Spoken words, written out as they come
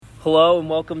Hello and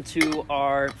welcome to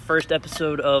our first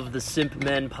episode of the Simp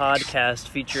Men Podcast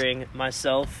featuring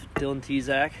myself, Dylan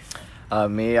Tezak.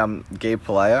 Me, I'm Gabe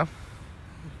Palea.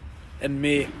 And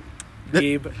me,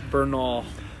 Gabe Bernal.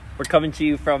 We're coming to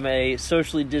you from a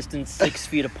socially distanced 6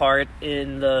 feet apart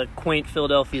in the quaint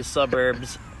Philadelphia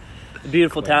suburbs, the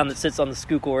beautiful town that sits on the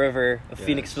Schuylkill River of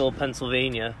Phoenixville,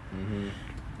 Pennsylvania.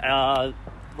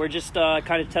 We're just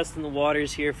kind of testing the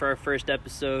waters here for our first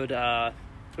episode.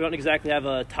 We don't exactly have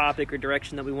a topic or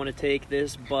direction that we want to take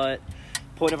this, but the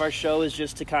point of our show is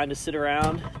just to kind of sit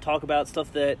around, talk about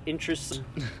stuff that interests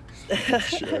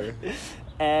Sure.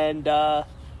 and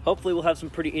hopefully we'll have some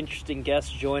pretty interesting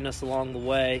guests join us along the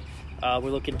way.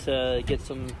 We're looking to get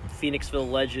some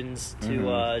Phoenixville legends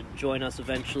to join us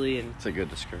eventually. And It's a good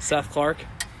description. Seth Clark.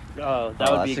 that would be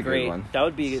that's a great. good one. That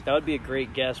would be a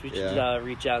great guest. We should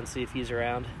reach out and see if he's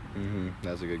around.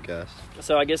 That's a good guess.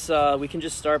 So I guess we can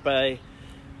just start by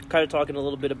kind of talking a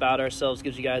little bit about ourselves,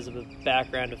 gives you guys a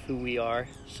background of who we are.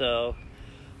 So,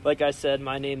 like I said,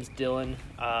 my name's Dylan,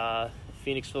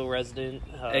 Phoenixville resident.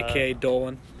 A.K.A.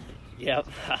 Dolan. Yep.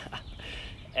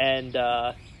 And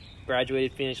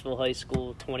graduated Phoenixville High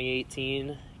School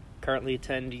 2018. Currently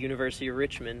attend University of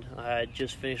Richmond. I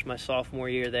just finished my sophomore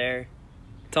year there.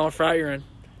 Tell me what frat you're in.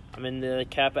 I'm in the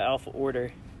Kappa Alpha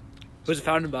Order. Who's it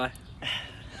founded by?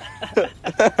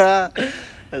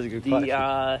 That's a good question.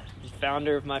 The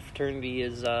founder of my fraternity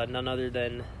is none other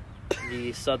than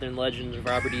the Southern legend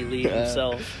Robert E. Lee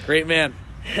himself. Great man.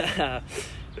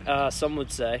 Some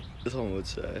would say. Someone would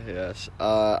say, yes.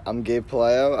 I'm Gabe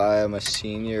Paleo. I am a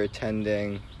senior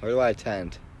attending... Where do I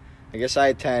attend? I guess I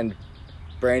attend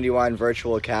Brandywine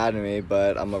Virtual Academy,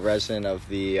 but I'm a resident of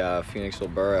the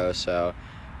Phoenixville Borough, so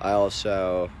I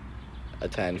also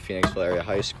attend Phoenixville Area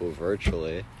High School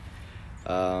virtually.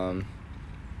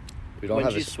 We don't When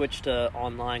have did you switch to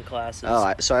online classes?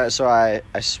 So I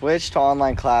switched to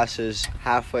online classes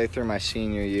halfway through my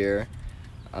senior year,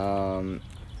 and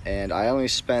I only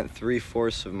spent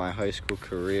 3/4 of my high school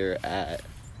career at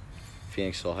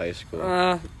Phoenixville High School.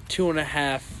 2.5.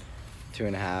 2.5.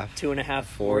 2.5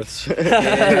 fourths.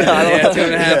 Yeah,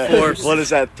 2.5 fourths. What is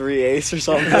that? 3/8 or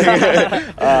something?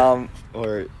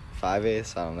 Or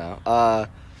 5/8? I don't know.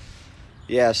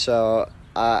 So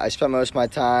I spent most of my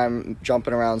time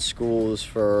jumping around schools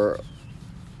for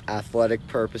athletic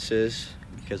purposes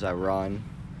because I run.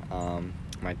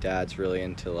 My dad's really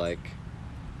into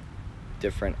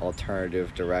different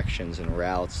alternative directions and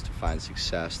routes to find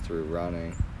success through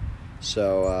running.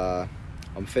 So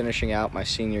I'm finishing out my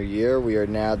senior year. We are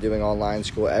now doing online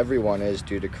school. Everyone is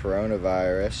due to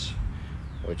coronavirus,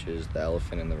 which is the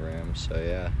elephant in the room. So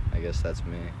yeah, I guess that's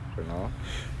me, Bernal.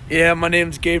 Yeah, my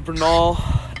name's Gabe Bernal,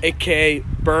 a.k.a.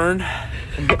 Burn.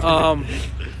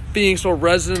 Phoenixville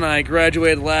resident. I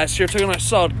graduated last year. Took a nice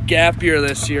solid gap year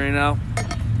this year,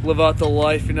 Live out the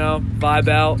life, vibe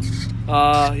out.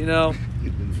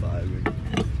 You've been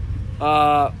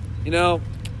vibing.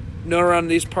 Known around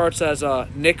these parts as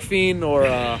Nick Fiend or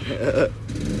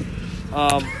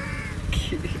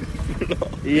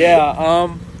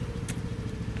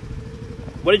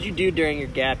What did you do during your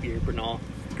gap year, Bernal?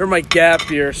 during my gap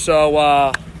year. So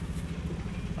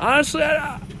honestly,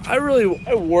 I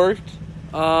worked.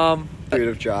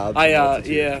 Creative jobs.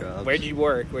 Yeah. Where'd you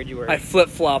work? I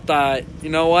flip-flopped. I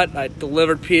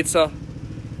delivered pizza.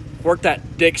 Worked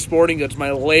at Dick's Sporting Goods,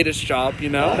 my latest job,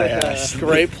 yes.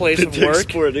 Great place The of Dick's work.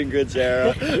 Sporting Goods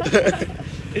era.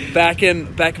 Back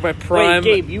in my prime.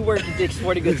 Wait, Gabe, you worked at Dick's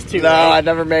Sporting Goods too, No, right? I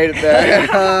never made it there.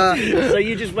 So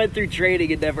you just went through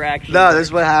training and never actually No, worked. this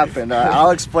is what happened.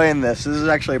 I'll explain this. This is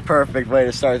actually a perfect way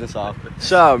to start this off.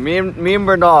 So, me and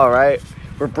Bernal, right?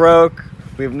 We're broke.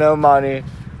 We have no money.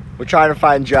 We're trying to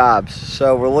find jobs.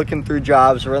 So, we're looking through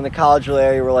jobs. We're in the Collegeville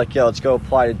area. We're like, yo, let's go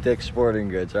apply to Dick's Sporting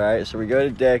Goods, all right? So, we go to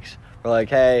Dick's. We're like,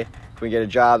 hey, can we get a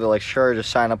job? They're like, sure,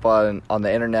 just sign up on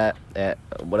the internet, at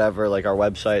whatever, our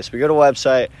website. So we go to the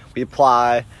website, we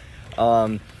apply,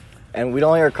 and we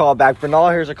don't hear a call back.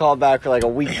 Bernal hears a call back for a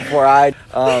week before I,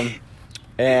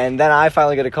 and then I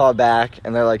finally get a call back,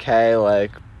 and they're like, hey,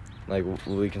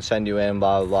 we can send you in,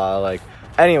 blah, blah, blah.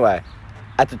 Anyway,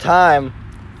 at the time,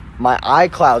 my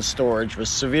iCloud storage was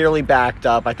severely backed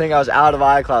up. I think I was out of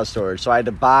iCloud storage, so I had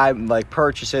to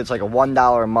purchase it. It's like a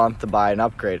 $1 a month to buy an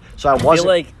upgrade. So I feel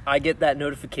like I get that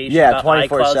notification about 24/7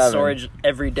 iCloud storage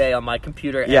every day on my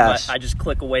computer, and Yes. I just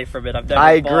click away from it. I've never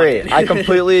I bought agree. it. I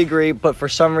completely agree, but for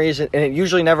some reason, and it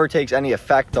usually never takes any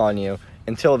effect on you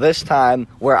until this time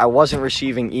where I wasn't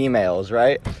receiving emails,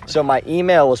 right? So my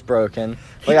email was broken.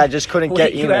 I just couldn't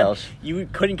get emails. You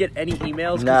couldn't get any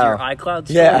emails because No. your iCloud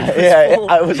storage was full?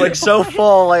 I was so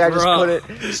full, I just Bro.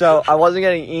 couldn't. So I wasn't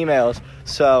getting emails.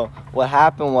 So what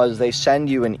happened was they send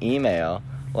you an email,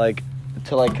 like,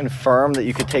 to, like, confirm that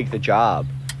you could take the job.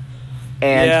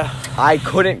 And I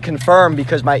couldn't confirm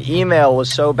because my email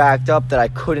was so backed up that I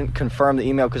couldn't confirm the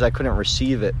email because I couldn't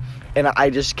receive it. And I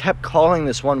just kept calling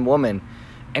this one woman,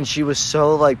 and she was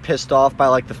so, like, pissed off by,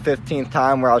 like, the 15th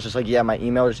time where I was just like, yeah, my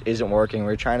email just isn't working.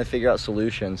 We're trying to figure out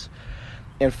solutions.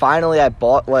 And finally I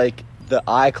bought, like, the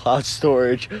iCloud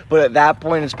storage, but at that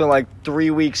point it's been like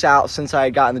 3 weeks out since I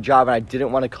had gotten the job, and I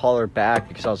didn't want to call her back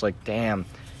because I was like, damn,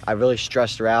 I really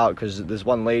stressed her out because this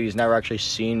one lady's never actually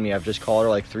seen me. I've just called her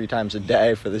like 3 times a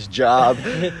day for this job,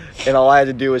 and all I had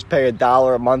to do was pay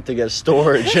 $1 a month to get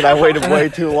storage, and I waited way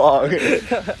too long.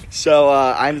 So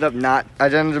I ended up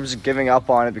just giving up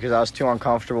on it because I was too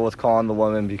uncomfortable with calling the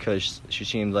woman because she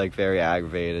seemed like very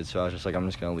aggravated. So I was just like, I'm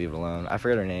just gonna leave it alone. I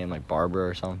forget her name, like Barbara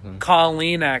or something.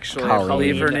 Colleen, actually. I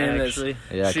believe her name is.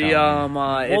 Yeah, she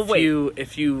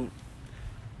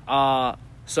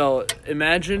so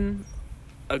imagine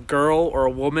a girl or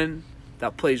a woman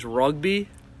that plays rugby.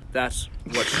 That's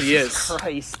what she is.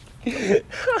 Christ.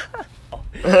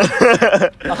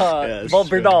 Well,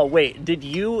 Bernal, wait. Did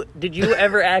you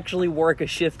ever actually work a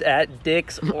shift at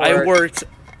Dick's? Or... I worked.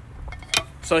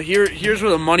 So here's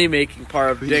where the money making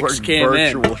part of Dick's came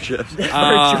in. Virtual shift.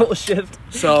 Virtual shift.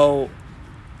 So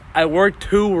I worked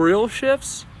 2 real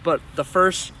shifts, but the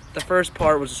first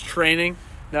part was training.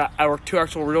 Now I worked 2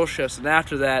 actual real shifts, and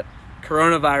after that,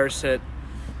 coronavirus hit.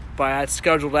 But I had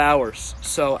scheduled hours,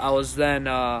 so I was then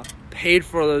paid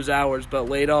for those hours, but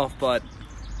laid off. But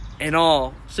in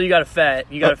all, so you got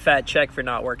a fat check for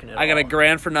not working at all. I got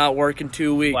 $1,000 for not working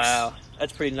 2 weeks. Wow,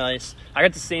 that's pretty nice. I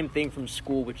got the same thing from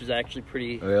school, which is actually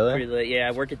pretty late.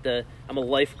 Yeah, I'm a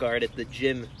lifeguard at the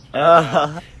gym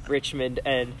at Richmond,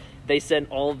 and they sent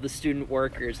all of the student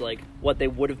workers like what they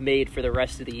would have made for the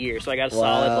rest of the year. So I got a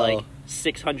solid like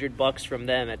 $600 from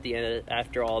them at the end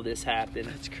after all this happened.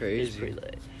 That's crazy. It's pretty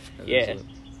late. Yeah,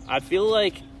 I feel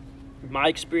like my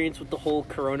experience with the whole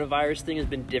coronavirus thing has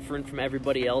been different from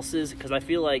everybody else's because I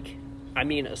feel like, I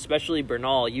mean, especially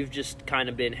Bernal, you've just kind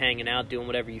of been hanging out doing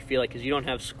whatever you feel like because you don't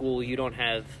have school, you don't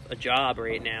have a job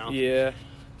right now. Yeah.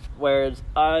 Whereas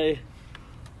as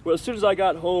soon as I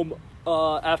got home,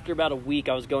 after about a week,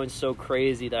 I was going so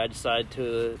crazy that I decided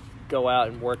to go out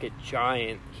and work at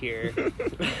Giant here.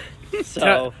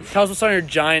 So tell us what's on your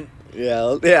Giant. Yeah,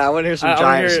 I want to hear some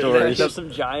Giant stories.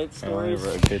 Some Giant stories.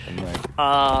 Rotate them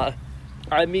right.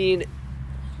 I mean,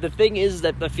 the thing is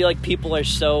that I feel like people are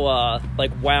so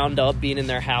like wound up being in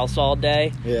their house all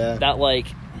day. Yeah. That like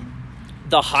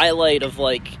the highlight of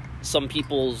like some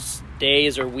people's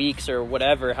days or weeks or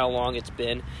whatever, how long it's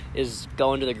been, is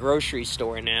going to the grocery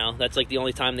store now. That's like the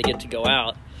only time they get to go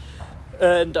out.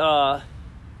 And I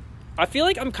feel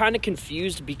like I'm kind of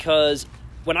confused because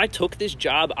when I took this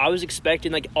job, I was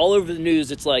expecting, like, all over the news,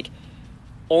 it's like,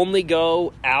 only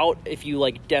go out if you,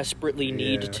 like, desperately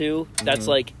need to. That's,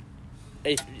 like,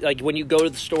 when you go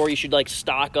to the store, you should, like,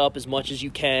 stock up as much as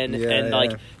you can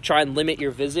like, try and limit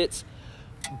your visits.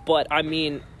 But, I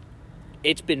mean,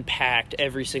 it's been packed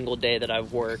every single day that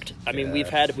I've worked. I mean, we've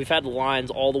had lines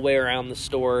all the way around the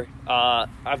store. I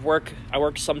work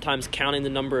sometimes counting the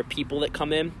number of people that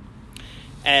come in.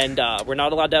 And we're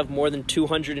not allowed to have more than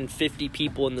 250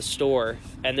 people in the store.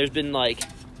 And there's been, like,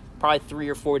 probably 3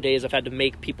 or 4 days I've had to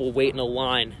make people wait in a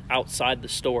line outside the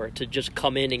store to just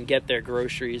come in and get their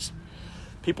groceries.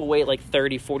 People wait, like,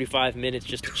 30, 45 minutes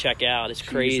just to check out. It's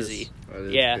crazy. That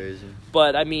is crazy.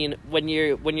 But, I mean, when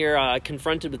you're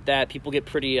confronted with that, people get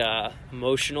pretty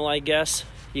emotional, I guess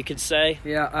you could say.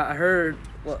 Yeah, I heard...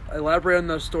 Well, elaborate on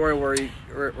the story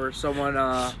where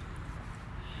someone...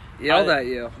 yelled at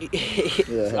you.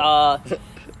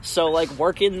 So like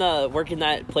working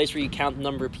that place where you count the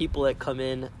number of people that come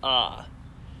in, I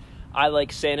like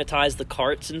sanitized the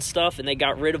carts and stuff, and they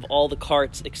got rid of all the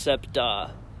carts except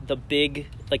the big,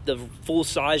 like the full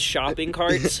size shopping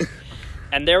carts.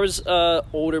 And there was a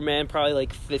older man, probably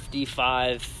like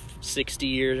 55, 60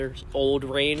 years old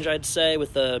range, I'd say,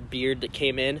 with a beard that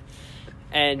came in,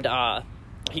 and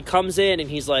he comes in and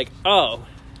he's like,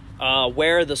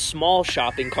 where are the small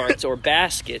shopping carts or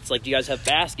baskets? Like, do you guys have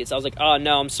baskets? I was like, oh,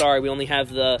 no, I'm sorry. We only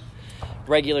have the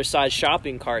regular size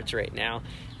shopping carts right now.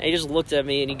 And he just looked at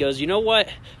me and he goes, you know what?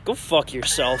 Go fuck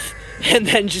yourself. And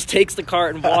then just takes the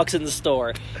cart and walks in the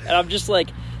store. And I'm just like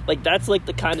that's like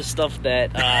the kind of stuff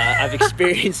that I've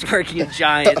experienced working at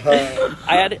Giant.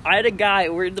 I had a guy,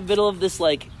 we're in the middle of this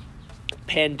like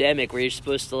pandemic where you're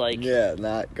supposed to like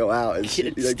not go out and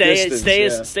stay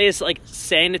as like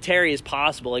sanitary as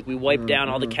possible. Like we wipe down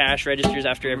all the cash registers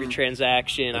after every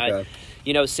transaction. I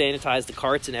sanitize the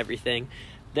carts and everything.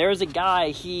 There was a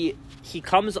guy, he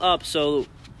comes up, so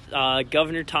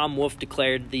Governor Tom Wolf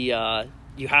declared the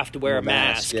you have to wear a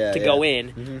mask yeah, to go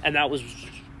in, and that was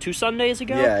 2 Sundays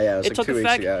ago? Yeah, it was it like 2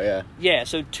 weeks ago, yeah. Yeah,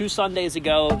 so 2 Sundays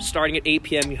ago, starting at 8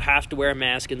 p.m., you have to wear a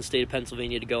mask in the state of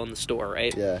Pennsylvania to go in the store,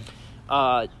 right?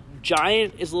 Yeah.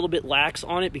 Giant is a little bit lax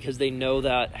on it because they know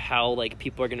that how, like,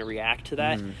 people are going to react to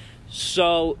that.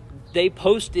 So they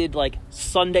posted, like,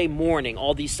 Sunday morning,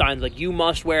 all these signs, like, you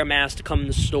must wear a mask to come in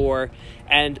the store,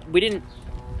 and we didn't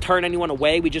turn anyone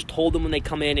away. We just told them when they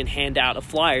come in and hand out a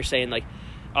flyer saying, like,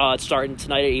 it's starting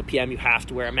tonight at 8 p.m., you have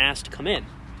to wear a mask to come in.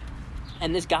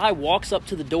 And this guy walks up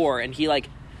to the door, and he, like,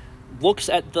 looks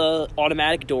at the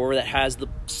automatic door that has the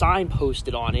sign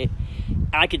posted on it.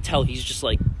 I could tell he's just,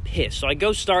 like, pissed. So I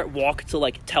go walk to,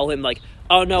 like, tell him, like,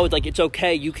 oh, no, like, it's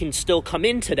okay. You can still come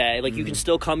in today. Like, you can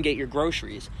still come get your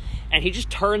groceries. And he just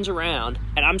turns around,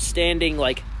 and I'm standing,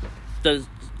 like, the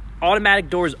automatic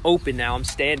door's open now. I'm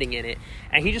standing in it.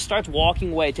 And he just starts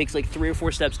walking away, takes, like, 3 or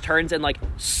 4 steps, turns and, like,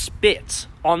 spits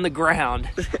on the ground.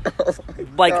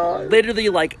 Like, literally,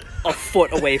 like, a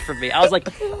foot away from me. I was like,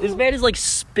 this man is, like,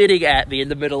 spitting at me in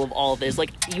the middle of all of this.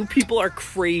 Like, you people are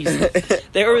crazy.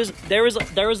 There was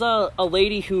a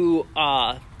lady who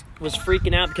was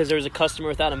freaking out because there was a customer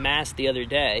without a mask the other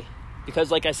day. Because,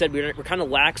 like I said, we're kind of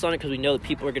lax on it because we know that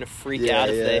people are going to freak out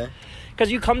if they... Because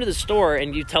you come to the store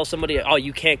and you tell somebody, oh,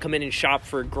 you can't come in and shop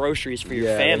for groceries for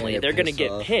your family. They're going to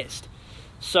get pissed.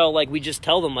 So, like, we just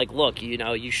tell them, like, look, you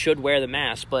know, you should wear the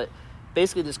mask. But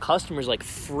basically this customer's, like,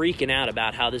 freaking out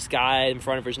about how this guy in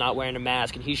front of her is not wearing a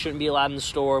mask and he shouldn't be allowed in the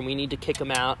store and we need to kick him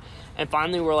out. And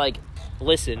finally we're like,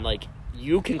 listen, like,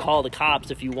 you can call the cops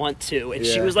if you want to. And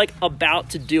she was, like,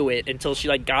 about to do it until she,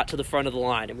 like, got to the front of the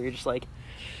line. And we were just like...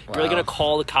 Wow. We're going to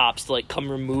call the cops to, like,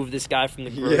 come remove this guy from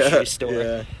the grocery store.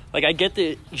 Yeah. Like, I get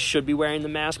that you should be wearing the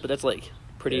mask, but that's, like,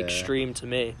 pretty extreme to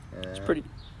me. Yeah. It's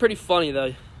pretty funny,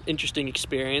 though. Interesting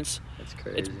experience. That's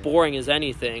crazy. It's boring as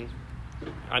anything.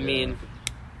 I mean,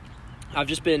 I've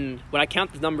just been... When I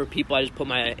count the number of people, I just put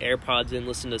my AirPods in,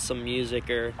 listen to some music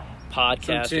or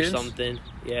podcast or something.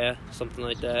 Yeah, something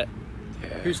like that. Yeah.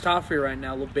 Who's top for you right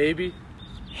now? Lil Baby?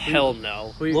 Hell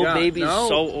no. Lil Baby's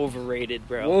so overrated,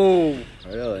 bro. Whoa.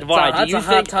 Really? Why? That's a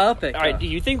hot topic. All right, do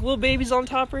you think Lil Baby's on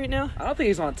top right now? I don't think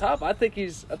he's on top. I think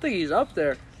he's up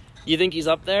there. You think he's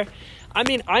up there? I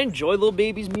mean, I enjoy Lil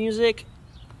Baby's music.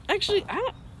 Actually,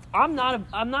 I'm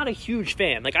not a huge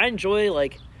fan. Like, I enjoy,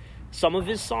 like, some of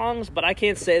his songs, but I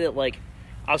can't say that, like,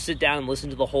 I'll sit down and listen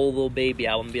to the whole Lil Baby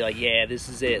album and be like, yeah, this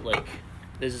is it. Like,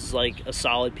 this is, like, a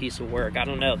solid piece of work. I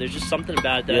don't know. There's just something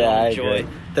about it that I don't enjoy.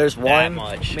 There's one.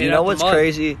 Much. Do you know what's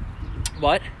crazy?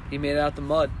 What? He made it out the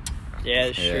mud. Yeah,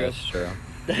 it's true.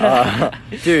 That's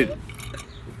true. Dude,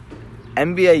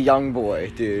 NBA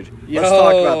Youngboy, dude. Let's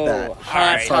talk about that.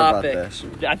 Hot topic.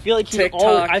 I feel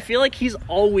like he's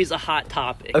always a hot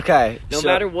topic. Okay. No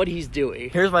matter what he's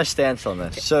doing. Here's my stance on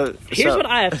this. Here's what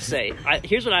I have to say. I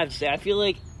feel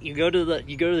like you go to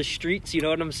the streets, you know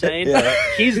what I'm saying? Yeah.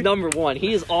 He's number one.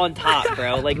 He is on top,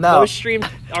 bro. Like, most streamed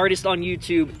artist on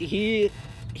YouTube.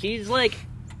 He's like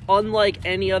unlike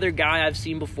any other guy I've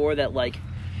seen before that, like,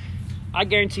 I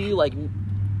guarantee you, like,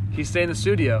 he stay in the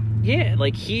studio. Yeah,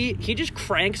 like, he just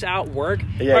cranks out work.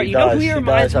 Yeah, right, you know who he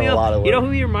reminds me of? You know who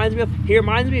he reminds me of? He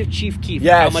reminds me of Chief Keef.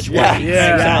 Yes, how much work he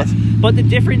cranks out. But the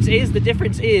difference is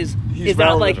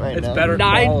that, like, it's better.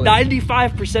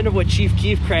 95% of what Chief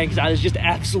Keef cranks out is just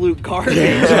absolute garbage.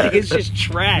 Like, it's just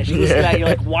trash. You listen to that, you're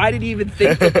like, why did he even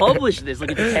think to publish this?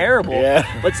 Like, it's terrible. Yeah.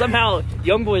 But somehow,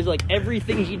 Youngboy's, like,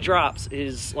 everything he drops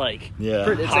is, like,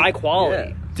 high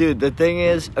quality. Yeah. Dude, the thing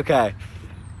is, okay,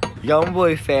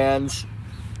 Youngboy fans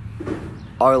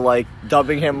are, like,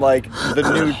 dubbing him, like, the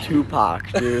new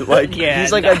Tupac, dude. Like,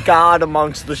 he's like a god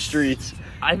amongst the streets.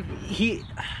 I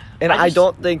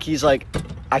don't think he's, like...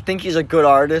 I think he's a good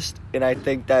artist, and I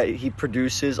think that he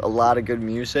produces a lot of good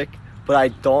music, but I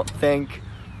don't think...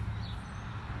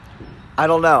 I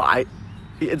don't know.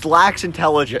 It lacks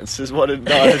intelligence is what it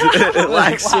does. It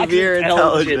lacks severe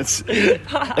intelligence.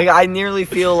 Like, I nearly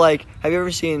feel like... Have you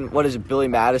ever seen, what is it, Billy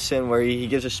Madison, where he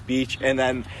gives a speech, and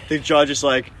then the judge is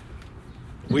like,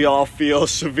 we all feel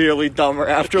severely dumber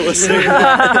after listening to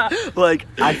that. Like,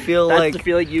 I feel That's the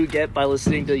feeling you get by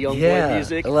listening to Youngboy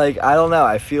music? Like, I don't know.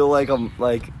 I feel like I'm,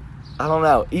 like... I don't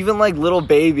know. Even, like, Lil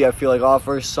Baby, I feel like,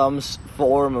 offers some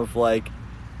form of, like,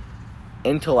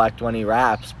 intellect when he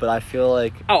raps, but I feel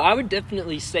like... Oh, I would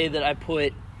definitely say that I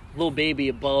put Lil Baby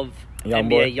above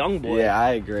NBA Youngboy. Yeah,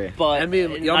 I agree. But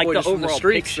NBA Youngboy, like, the overall from the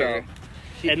streets, picture,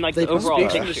 and, like, the overall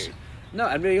picture. No,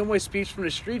 NBA Youngboy speaks from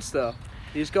the streets, though.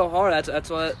 You just go hard. That's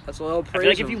what I'll praise. I feel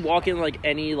like if you walk in, like,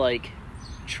 any, like,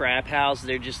 trap house,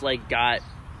 they're just, like, got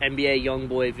NBA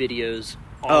Youngboy videos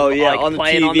on the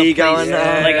playing TV on the going,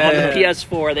 on the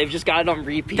PS4. They've just got it on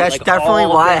repeat. That's like, definitely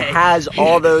all why day. it has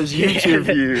all those YouTube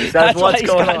views. That's why what's he's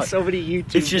going got on. so many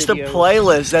YouTube It's just videos. a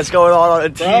playlist that's going on a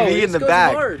TV in the goes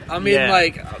back. hard. I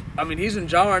mean, he's in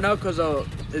jail right now because of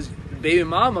his baby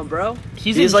mama, bro.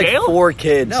 He's He in has like jail? 4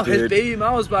 kids, No, dude. his baby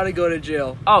mama's about to go to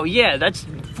jail. Oh yeah, that's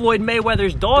Floyd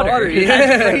Mayweather's daughter. Yeah.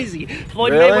 That's crazy.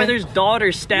 Floyd Really? Mayweather's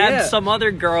daughter stabbed Yeah. some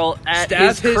other girl at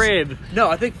Stabbed his crib.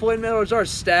 No, I think Floyd Mayweather's daughter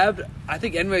stabbed, I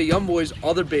think NBA Youngboy's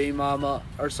other baby mama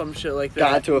or some shit like that.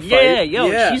 Got into a fight.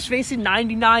 Yeah, she's facing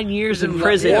 99 years in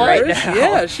prison What? right now.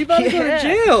 Yeah, she about to go to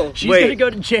jail. She's Wait, gonna go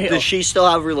to jail. Does she still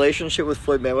have a relationship with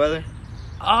Floyd Mayweather?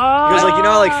 Because Because, like, you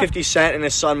know, like 50 Cent and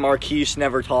his son Marquise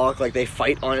never talk. Like, they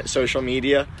fight on social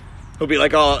media. He'll be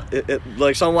like,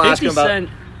 like, someone will ask him about. Cent,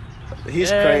 He's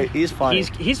crazy. He's funny.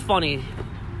 He's funny.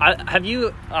 Have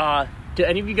you? Do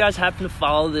any of you guys happen to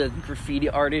follow the graffiti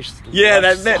artist? Yeah,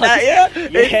 that yeah.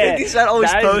 Yeah, 50 Cent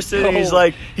always that is posted. And he's dope.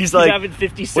 like, He's having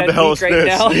 50 Cent what the hell week is right this?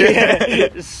 now. Yeah.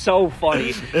 It's so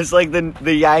funny. It's like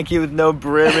the Yankee with no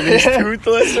brim and he's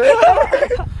toothless.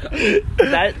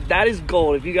 That is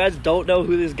gold. If you guys don't know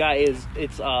who this guy is,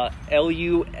 it's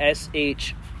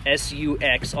LUSHSUX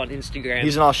on Instagram.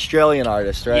 He's an Australian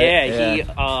artist, right?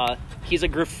 Yeah, he's a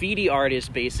graffiti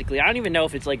artist basically. I don't even know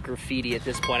if it's like graffiti at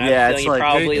this point. Yeah, I'm it's feeling like,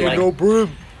 probably like no brim.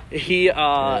 he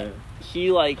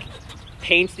like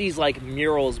paints these like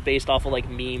murals based off of like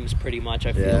memes pretty much,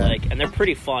 I feel Yeah. like, and they're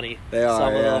pretty funny. They are,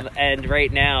 some yeah. of them. And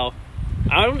right now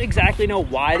I don't exactly know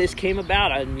why this came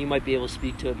about, and you might be able to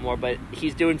speak to it more, but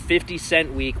he's doing 50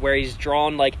 Cent week where he's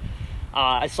drawn like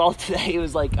I saw today it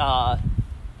was like oh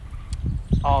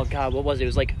god, what was it? It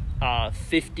was like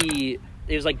 50.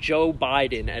 It was like Joe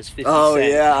Biden as 50 Oh,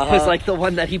 Cent. yeah, It was like the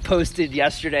one that he posted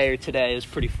yesterday or today. It was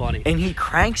pretty funny. And he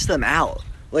cranks them out.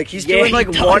 Like, he's Yeah, doing he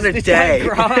like does. one a It's day.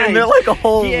 like grind. And they're like a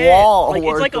whole wall. Like, it's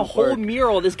worth like a of whole work.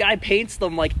 mural. This guy paints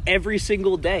them like every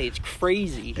single day. It's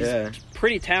crazy. He's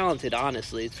pretty talented,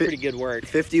 honestly. It's pretty good work.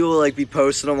 50 will like be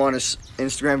posting them on his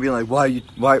Instagram, being like, "Why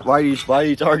are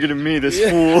you targeting me, this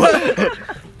fool?"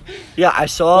 Yeah, I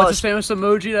saw. What's his famous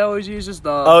emoji that always uses?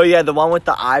 Oh yeah, the one with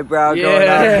the eyebrow going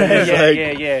up.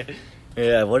 Yeah.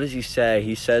 Yeah, what does he say?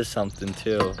 He says something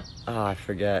too. Oh, I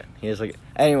forget. He has like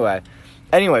anyway,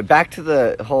 back to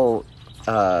the whole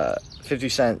 50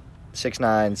 Cent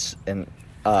 6ix9ine and his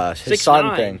 6ix9ine.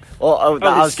 son thing. Well,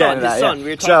 I was getting to that. His son. Yeah. We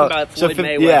were talking about Floyd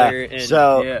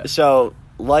Mayweather. Yeah. So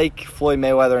like Floyd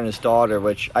Mayweather and his daughter,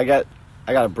 which I got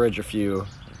to bridge a few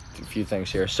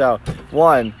things here. So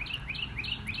one,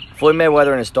 Floyd Mayweather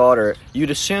and his daughter,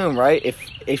 you'd assume, right?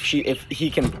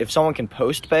 If someone can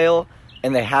post bail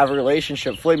and they have a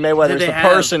relationship, Floyd Mayweather's the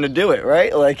person to do it,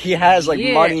 right? Like, he has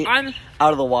money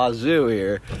out of the wazoo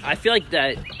here. I feel like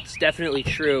that's definitely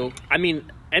true. I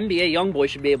mean, NBA Youngboy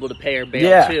should be able to pay her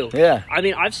bail too. Yeah. I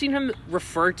mean, I've seen him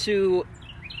refer to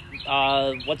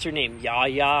what's her name?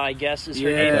 Yaya, I guess is her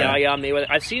name. Yaya Mayweather.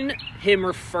 I've seen him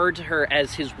refer to her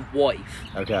as his wife.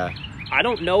 Okay. I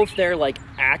don't know if they're like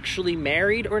actually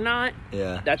married or not.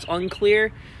 Yeah. That's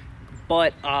unclear.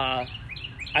 But I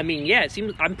mean, yeah, it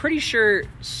seems I'm pretty sure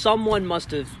someone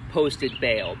must have posted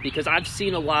bail because I've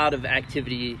seen a lot of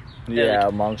activity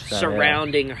amongst them,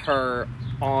 surrounding her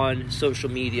on social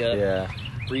media. Yeah.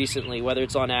 Recently, whether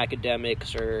it's on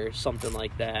academics or something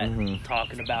like that,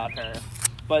 talking about her.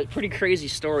 But pretty crazy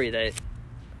story that.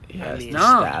 Yeah, I mean,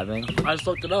 stabbing. I just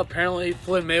looked it up. Apparently,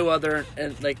 Floyd Mayweather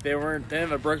and like they didn't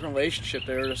have a broken relationship.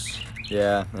 They were just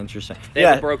Interesting. They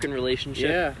have a broken relationship.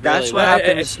 Yeah, that's really? what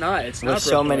happens. It's not. It's with not.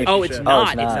 so many. Oh, it's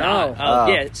not. Oh, It's not. Oh.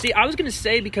 Yeah. See, I was gonna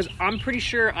say because I'm pretty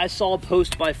sure I saw a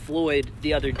post by Floyd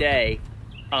the other day.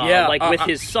 With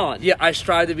his son. Yeah, I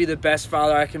strive to be the best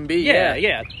father I can be.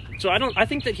 Yeah. So I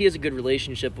think that he has a good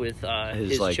relationship with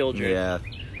his children. Yeah.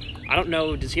 I don't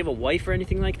know. Does he have a wife or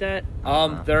anything like that?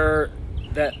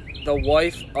 The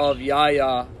wife of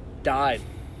Yaya died.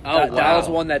 That was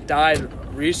one that died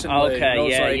recently.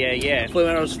 Okay, yeah. Floyd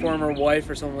Mayweather's former wife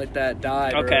or something like that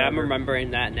died. Okay, I'm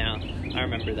remembering that now. I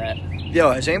remember that.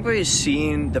 Yo, has anybody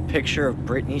seen the picture of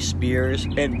Britney Spears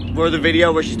or the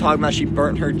video where she's talking about she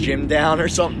burnt her gym down or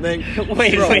something?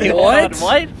 Wait, what?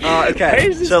 What?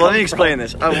 Okay, so let me explain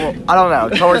this. I don't know.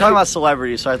 So we're talking about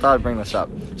celebrities, so I thought I'd bring this up.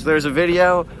 So there's a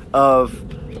video of,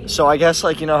 so I guess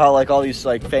like, you know how like all these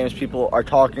like famous people are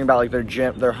talking about like their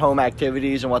gym, their home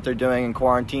activities and what they're doing in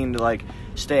quarantine to like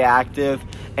stay active.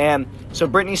 And so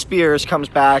Britney Spears comes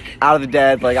back out of the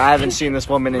dead. Like, I haven't seen this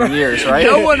woman in years, right?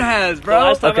 No one has, bro. The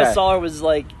last time I saw her was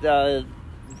like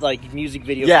music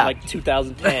video from like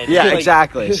 2010. Yeah, Like,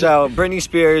 exactly. So Britney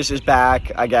Spears is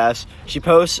back, I guess. She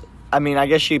posts I mean, I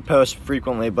guess she posts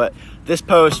frequently, but this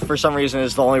post for some reason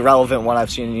is the only relevant one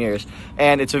I've seen in years.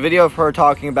 And it's a video of her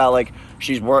talking about like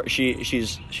she's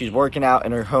working out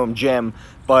in her home gym,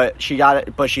 but she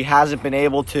hasn't been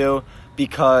able to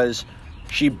because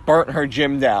she burnt her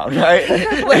gym down, right?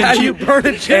 Wait, how do you burn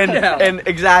a gym down? And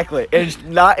exactly. And it's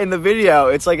not in the video.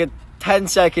 It's like a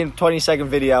 10-second, 20-second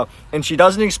video, and she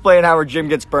doesn't explain how her gym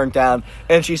gets burnt down,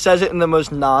 and she says it in the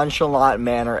most nonchalant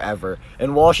manner ever.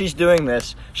 And while she's doing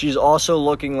this, she's also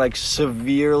looking like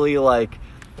severely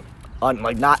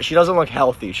she doesn't look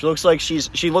healthy. She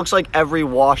looks like every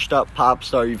washed up pop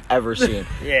star you've ever seen.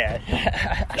 Yeah.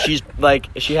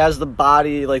 She has the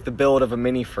body like the build of a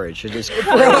mini fridge. It is crazy.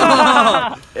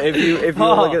 if you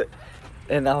look at it.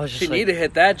 And I was just she need to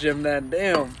hit that gym then.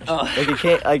 Damn. Like you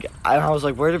can't I was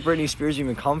like, where did Britney Spears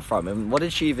even come from? And what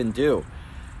did she even do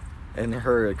in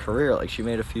her career? Like she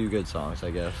made a few good songs,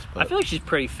 I guess. But I feel like she's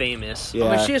pretty famous. yeah.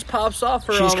 I mean, she just pops off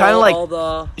for she's kind of like all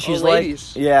the she's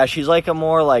ladies. she's like a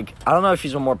more like I don't know if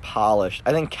she's a more polished.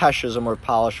 I think Kesha's a more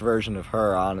polished version of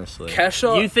her, honestly.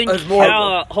 Kesha. You think? is more.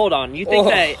 Hold on. You think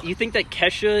that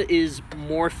Kesha is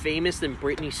more famous than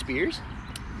Britney Spears?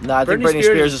 No, I think Britney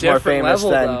Spears is more famous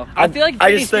than. I feel like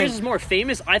Britney Spears is more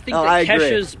famous. I think that I agree.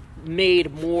 Kesha's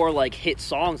made more like hit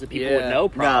songs that people would know. No,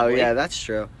 Probably. yeah, that's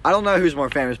true. I don't know who's more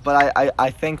famous, but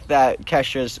I think that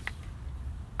Kesha's.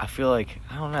 I feel like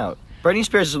I don't know. Britney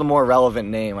Spears is the more relevant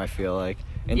name. I feel like.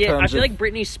 I feel like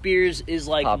Britney Spears is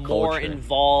like more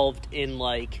involved in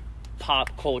like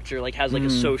pop culture, like has like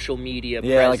a social media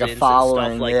presence, like a following,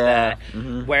 and stuff like that.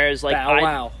 Mm-hmm. Whereas like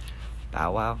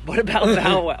Bow Wow. What about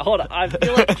Bow Wow? Hold on, I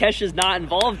feel like Kesha's not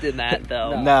involved in that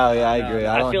though. No, yeah, I agree.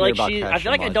 I don't feel like hear about Kesha I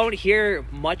feel like much. I don't hear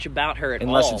much about her at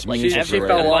unless all. It's like music she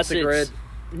fell off the grid.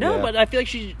 No, Yeah. but I feel like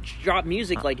she dropped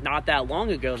music like not that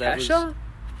long ago. Kesha?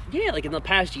 Yeah, like in the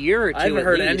past year or two. I haven't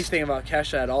heard least. anything about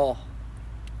Kesha at all.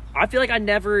 I feel like I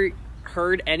never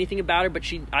heard anything about her, but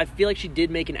I feel like she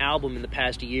did make an album in the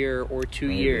past year or 2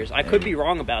 years. I could be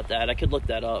wrong about that. I could look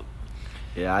that up.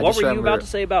 Yeah, what were you about to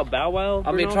say about Bow Wow?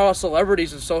 I mean, talking about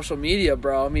celebrities and social media,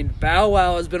 bro. I mean, Bow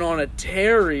Wow has been on a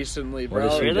tear recently, bro.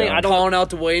 What is he Really? doing? I don't. Calling out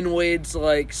Dwayne Wade's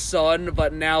like son,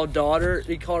 but now daughter.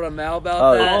 He called him out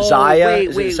about that. Zaya? wait,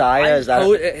 Is wait, it Zaya? Is that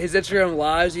His Instagram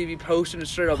lives, he'd be posting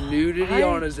straight up nudity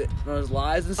on his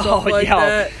lives and stuff Oh, like yo.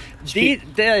 that.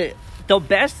 The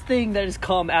best thing that has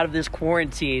come out of this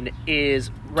quarantine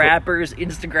is rappers'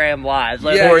 Instagram lives.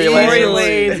 Like Yeah, Tory easily.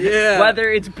 Lanez, Yeah.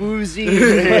 whether it's Boozy,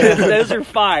 those are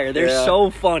fire. They're Yeah. so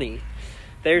funny.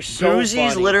 They're so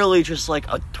Boozy's funny. literally just like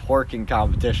a twerking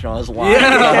competition on his line.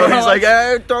 Yeah. He's like,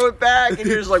 hey, throw it back. And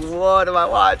you're just like, what am I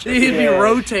watching? He'd be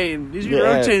rotating. He'd be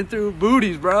rotating through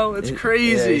booties, bro. It's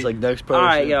crazy. Yeah, he's like, next person. All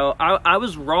right, yo, I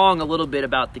was wrong a little bit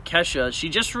about the Kesha. She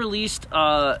just released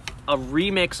a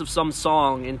remix of some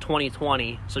song in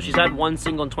 2020. So she's had one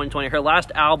single in 2020. Her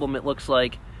last album, it looks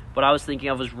like, what I was thinking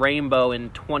of was Rainbow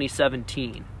in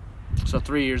 2017. So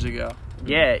 3 years ago.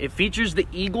 Yeah, it features the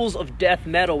Eagles of Death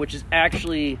Metal, which is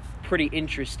actually pretty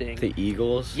interesting. The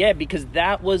Eagles? Yeah, because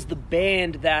that was the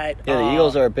band that... Yeah, the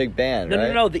Eagles are a big band, No,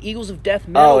 right? no. The Eagles of Death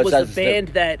Metal was the that's band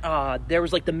that there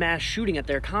was like the mass shooting at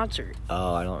their concert.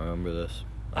 Oh, I don't remember this.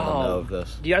 I don't know of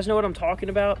this. Do you guys know what I'm talking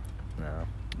about?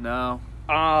 No.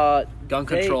 No. Gun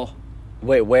control.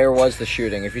 Wait, where was the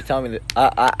shooting? If you tell me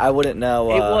that... I wouldn't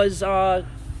know. It was...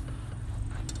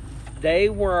 They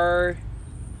were...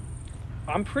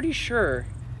 I'm pretty sure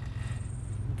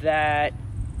that...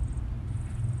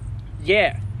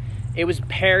 Yeah. It was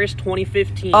Paris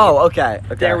 2015. Oh, okay.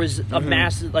 There was a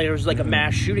mass... Like, there was like a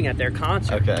mass shooting at their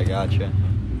concert. Okay, gotcha.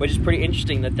 Which is pretty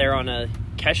interesting that they're on a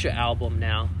Kesha album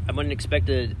now. I wouldn't expect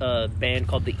a band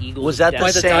called the Eagles. Was that of the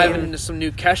Might Death have same- dive into some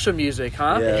new Kesha music,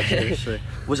 huh? Yeah, seriously.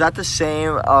 Was that the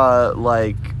same,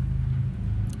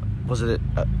 was it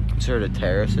considered a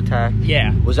terrorist attack?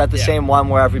 Yeah. Was that the Yeah. same one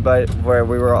where everybody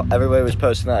was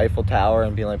posting the Eiffel Tower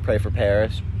and being like, pray for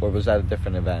Paris? Or was that a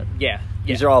different event? Yeah.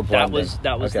 These are all blending.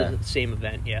 That was Okay. the same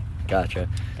event, yeah. Gotcha.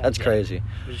 That's Yeah. crazy.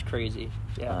 Which is crazy.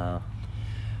 Yeah. Uh,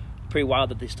 Pretty wild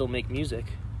that they still make music.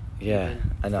 yeah, Even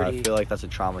I know. I pretty- feel like that's a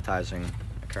traumatizing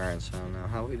occurrence. I don't know.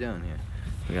 How are we doing here?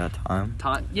 We got time?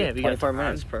 Ty, Yeah, we got 24 time.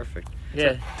 minutes. Perfect.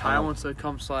 Yeah. Ty wants to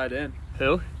come slide in.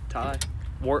 Who? Ty.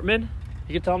 Wortman?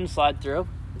 You can tell him to slide through.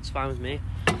 It's fine with me.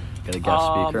 Got a guest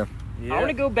speaker. Yeah. I want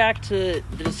to go back to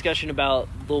the discussion about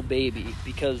Lil Baby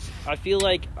because I feel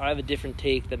like I have a different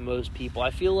take than most people.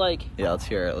 I feel like Yeah, let's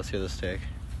hear it. Let's hear this take.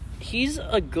 he's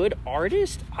a good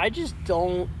artist. I just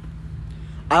don't.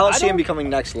 I don't see him don't- becoming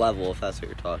next level, if that's what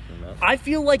you're talking about. I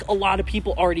feel like a lot of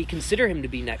people already consider him to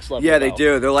be next level. Yeah, they though.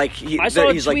 do. They're like, I saw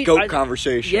a he's like tweet- GOAT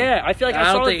conversation. Yeah, I feel like I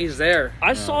I don't saw. think he's there.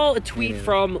 I saw a tweet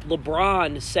from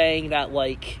LeBron saying that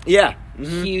like Yeah. I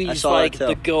he's saw like that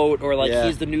too. the GOAT or like Yeah.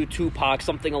 he's the new Tupac,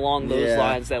 something along those Yeah.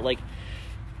 lines. That like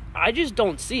I just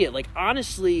don't see it. Like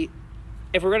honestly,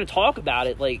 if we're gonna talk about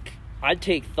it, like I'd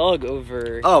take Thug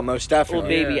over Oh, most Lil definitely.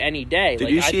 Baby Yeah. any day. Did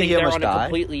like you I see think he they're almost on a died?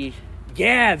 completely.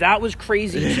 Yeah, that was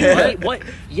crazy too. Yeah. Right? What?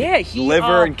 Yeah, he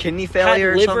Liver and kidney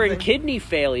failure had or liver and something? kidney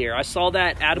failure. I saw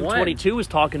that Adam When? 22 was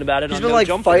talking about it. He's on been No like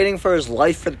Jumper. fighting for his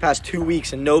life for the past 2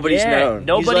 weeks, and nobody's Yeah, known.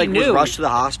 nobody He's like knew. was rushed to the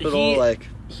hospital. Like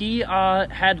He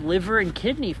had liver and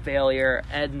kidney failure,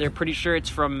 and they're pretty sure it's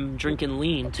from drinking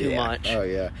lean too yeah. much. Oh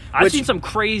yeah. I've seen some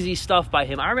crazy stuff by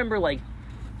him. I remember like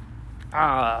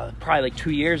probably like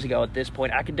 2 years ago at this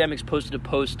point, Academics posted a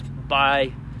post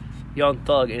by Young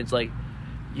Thug, and it's like,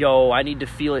 yo, I need to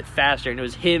feel it faster. And it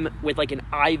was him with like an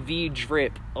IV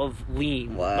drip of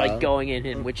lean, Wow. like going in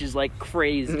him, which is like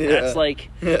crazy. Yeah. That's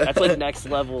like next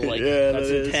level. Like Yeah, that's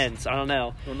that is. intense. I don't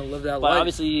know, I want to live that but life.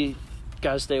 obviously you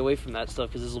gotta stay away from that stuff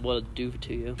because this is what it'll do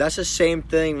to you. That's the same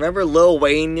thing. Remember Lil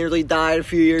Wayne nearly died a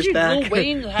few years Dude, back? Lil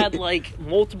Wayne had like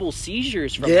multiple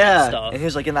seizures from that yeah. stuff. And he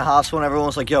was like in the hospital, and everyone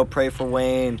was like, "Yo, pray for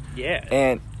Wayne." Yeah.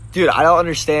 And dude, I don't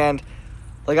understand.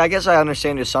 Like, I guess I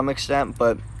understand to some extent,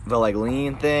 but the like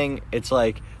lean thing, it's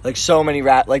like so many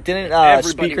didn't Everybody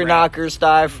Speaker rap. Knockers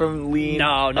die from lean?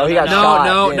 No, Oh, he got no. shot.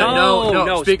 No, didn't no, he?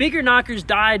 no. Speaker Knockers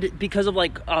died because of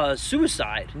like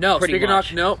suicide. No, pretty Speaker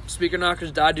much. Speaker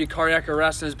Knockers died due to cardiac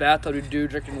arrest in his bathtub due to dude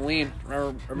drinking lean.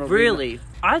 Remember Really?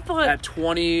 I thought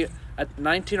at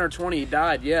 19 or 20 he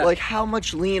died. Yeah. Like, how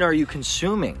much lean are you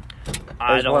consuming?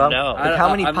 I Is what don't I'm- know. Like, how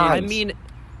many I mean- pints? I mean,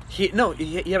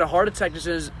 he had a heart attack just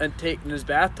in his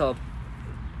bathtub.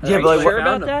 Yeah, Are but you like, sure what-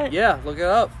 about that? Yeah, look it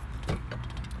up.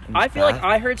 I feel like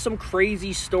I heard some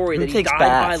crazy story Who that he takes died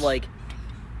baths? by like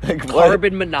Like, what?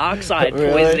 carbon monoxide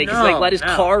Really? poisoning because like No, let his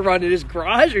no. car run in his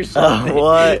garage or something.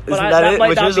 what? But Isn't that it? might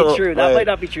Which not is be a- true. That like- might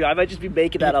not be true. I might just be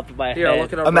making that up in my Here, head.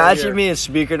 look it up. Imagine right me as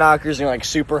Speaker Knockers and like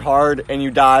super hard, and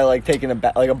you die like taking a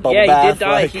bubble Yeah, bath. he did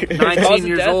die. Like, He, 19 cause of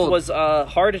years death old. was a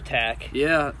heart attack.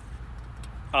 here.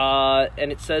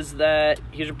 And it says that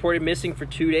he was reported missing for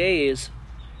 2 days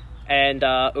and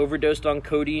overdosed on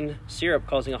codeine syrup,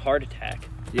 causing a heart attack.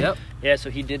 Yeah. Yep. Yeah, so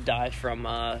he did die from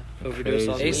overdose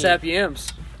on Crazy. ASAP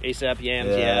Yams. ASAP Yams,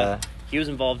 Yeah. yeah. He was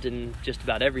involved in just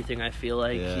about everything, I feel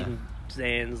like. Yeah.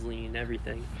 Xans, lean,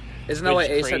 everything. Isn't that why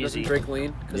Which is ASAP doesn't crazy. drink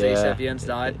lean? Because Yeah. ASAP Yams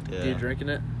died Yeah. due to drinking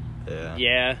it. yeah.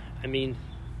 Yeah, I mean,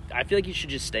 I feel like you should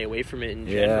just stay away from it in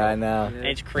general. Yeah, I know. And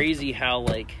it's crazy how,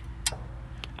 like,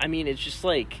 I mean, it's just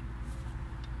like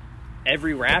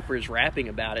every rapper is rapping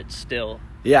about it still.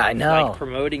 Yeah, I know. Like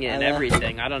promoting it and I know.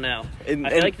 everything. I don't know. And- I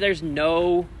feel and- like there's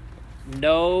no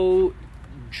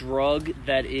drug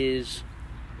that is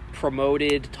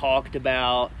promoted, talked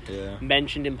about, Yeah.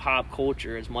 mentioned in pop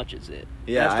culture as much as it.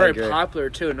 Yeah, That's I very agree. popular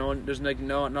too. There's like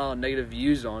no negative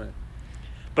views on it.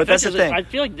 But that's the thing. I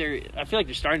feel like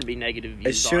there's starting to be negative views.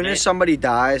 As soon on as it. somebody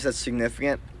dies that's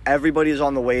significant, everybody's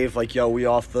on the wave like, yo, we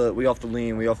off the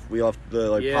lean, we off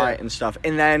the like Yeah. pint and stuff.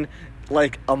 And then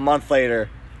like a month later,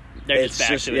 they're it's just back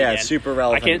just to it yeah, again. it's super I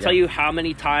relevant. can't tell again. you how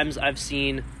many times I've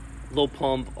seen Lil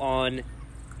Pump on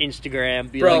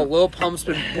Instagram be Bro, like, Lil Pump's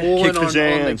been bulling Kick the on the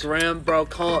Zans. gram, bro.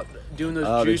 Doing those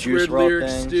Oh, the juice WRLD WRLD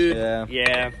lyrics, things, dude. Yeah.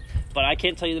 yeah. But I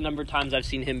can't tell you the number of times I've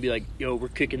seen him be like, "Yo, we're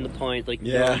kicking the point, like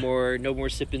Yeah. no more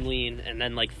sipping lean," and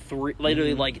then like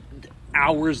literally like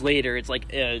hours later, it's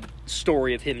like a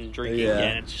story of him drinking Yeah.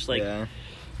 again. It's just like, yeah.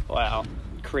 wow,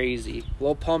 crazy.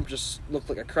 Lil Pump just looked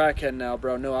like a crackhead now,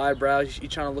 bro. No eyebrows. He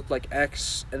trying to look like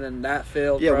X, and then that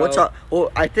failed. Yeah, bro. what's up? Well,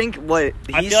 I think what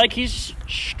I feel like he's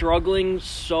struggling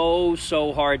so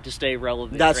hard to stay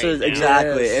relevant. that's right what, now.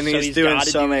 exactly, Yes. and So he's he's doing gotta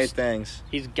so do many s- things.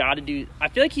 He's got to do. I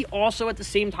feel like he also, at the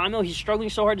same time, though, he's struggling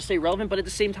so hard to stay relevant. But at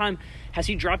the same time, has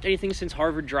he dropped anything since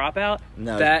Harvard Dropout?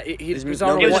 No, That he He's- was on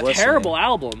It nobody's was a listening. terrible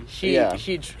album. Yeah.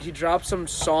 He dropped some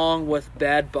song with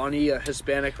Bad Bunny, a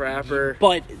Hispanic rapper.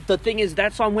 But the thing is,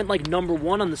 that song went like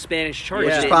 #1 on the Spanish chart. which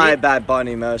Yeah. is It- probably it- Bad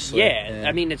Bunny mostly. yeah,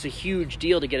 I mean, it's a huge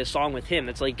deal to get a song with him.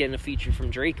 It's like getting a feature from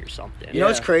Drake or something. You know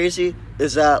what's Yeah. crazy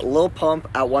is that Lil Pump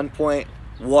at one point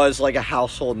was like a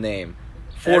household name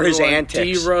for his Everyone,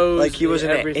 antics. D-Rose, like he was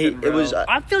everything, it was. bro.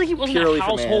 I feel like he wasn't Purely a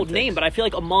from household antics. name, but I feel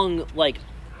like among like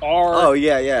our Oh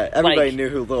yeah. Everybody like- knew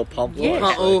who Lil Pump was. Yeah.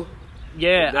 Uh-oh.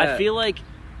 yeah, Like I that. feel like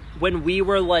when you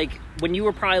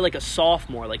were probably like a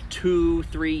sophomore, like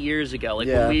 2-3 years ago, like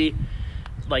Yeah. when we,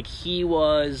 like he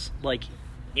was like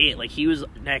it. Like, he was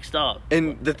next up.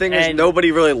 And the thing is,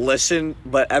 nobody really listened,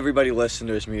 but everybody listened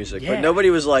to his music. Yeah. But nobody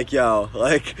was like, yo,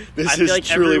 like, this is like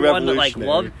truly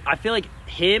revolutionary. I feel like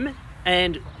him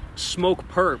and Smoke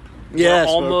Perp were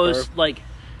almost, Perp. like...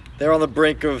 They're on the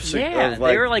brink of... Yeah,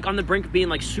 they were, like, on the brink of being,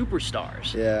 like,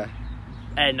 superstars. Yeah.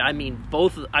 And, I mean,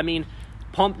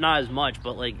 Pump not as much,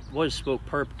 but, like, what does Smoke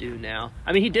Perp do now?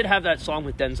 I mean, he did have that song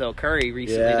with Denzel Curry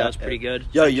recently. That was pretty good.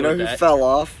 Yo, you know who fell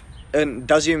off and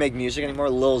doesn't even make music anymore?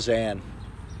 Lil Xan.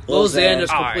 Lil Xan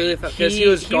just completely fell because he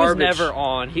was garbage.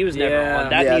 He was never on.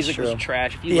 That music was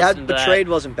trash. If you listened to Betrayed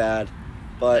wasn't bad,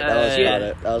 but that was about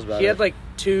it. That was about it. He had, like,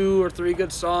 2 or 3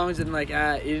 good songs, and, like,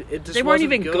 it just they weren't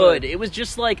even good. It was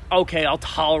just like, okay, I'll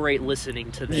tolerate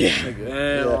listening to this.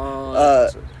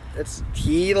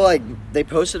 They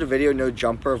posted a video, No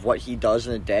Jumper, of what he does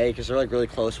in a day because they're like really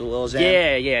close with Lil Xan.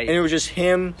 Yeah. And it was just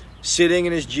him sitting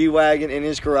in his G-Wagon in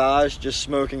his garage, just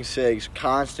smoking cigs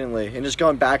constantly, and just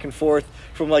going back and forth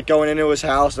from like going into his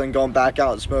house, then going back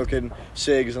out and smoking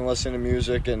cigs and listening to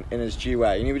music in his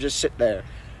G-Wagon. He would just sit there,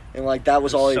 and like that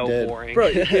was all he did. Boring. Bro,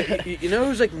 you know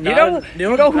who's like you know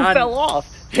who fell off?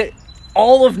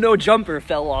 All of No Jumper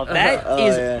fell off. That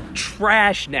is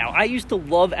trash now. I used to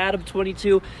love Adam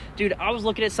 22. Dude, I was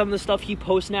looking at some of the stuff he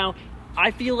posts now.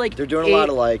 I feel like they're doing a lot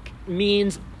of like...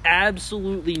 means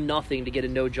absolutely nothing to get a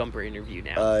No Jumper interview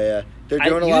now. Oh, yeah. They're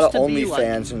doing a lot of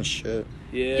OnlyFans and shit.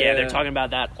 Yeah, they're talking about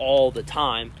that all the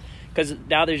time. Because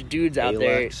now there's dudes out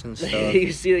there. And stuff.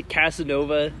 You see that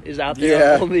Casanova is out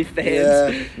there on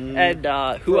OnlyFans. Yeah.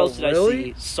 And who else did I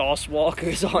see? Sauce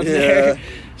Walker's on there.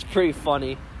 It's pretty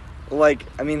funny. Like,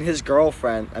 I mean, his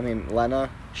girlfriend, Lena,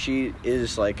 she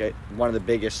is, like, one of the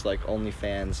biggest, like,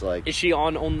 OnlyFans, like... Is she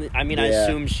on Only... I mean, I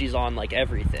assume she's on, like,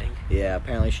 everything. Yeah,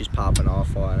 apparently she's popping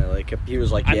off on it. Like, he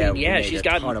was like, she's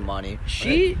got a ton of money.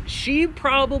 She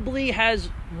probably has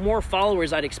more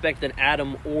followers, I'd expect, than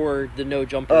Adam or the No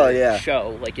Jumper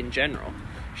show, like, in general.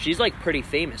 She's, like, pretty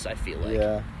famous, I feel like.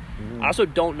 Yeah. I also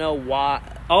don't know why...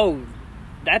 Oh,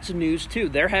 that's news, too.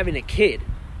 They're having a kid.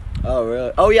 Oh,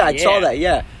 really? Oh, yeah, I saw that,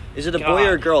 yeah. Is it a boy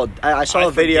or a girl? I saw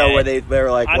a video where they were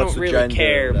like, what's the gender? I don't really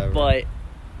care, but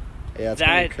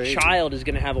that child is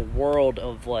going to have a world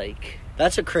of, like...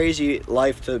 That's a crazy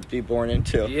life to be born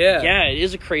into. Yeah. Yeah, it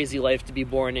is a crazy life to be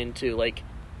born into. Like,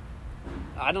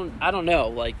 I don't know.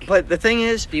 Like, but the thing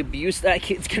is... The abuse that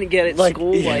kid's going to get at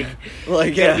school, going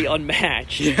to be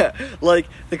unmatched. Yeah. Like,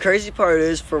 the crazy part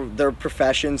is for their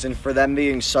professions and for them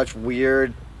being such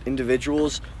weird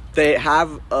individuals... They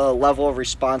have a level of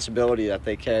responsibility that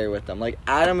they carry with them. Like,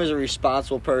 Adam is a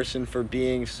responsible person for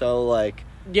being so, like...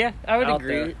 Yeah, I would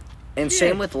agree. There. And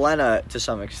same with Lena, to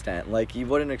some extent. Like, you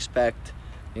wouldn't expect...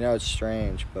 it's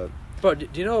strange, but... Bro, do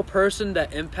you know a person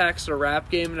that impacts the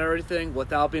rap game and everything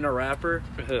without being a rapper?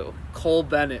 Who? Cole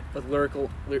Bennett with Lyrical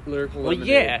Well, Lemonade.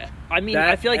 yeah. I mean,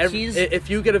 I feel like he's... If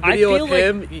you get a video with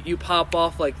him, you pop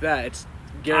off like that. It's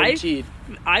guaranteed.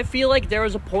 I feel like there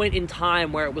was a point in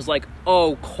time where it was like,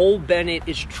 oh, Cole Bennett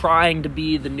is trying to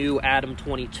be the new Adam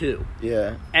 22.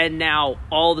 Yeah. And now,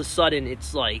 all of a sudden,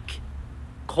 it's like,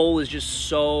 Cole is just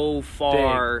so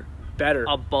far better,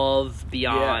 above,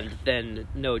 beyond than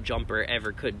No Jumper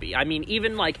ever could be. I mean,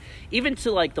 even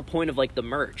to, like, the point of, like, the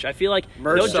merch. I feel like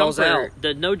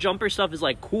the No Jumper stuff is,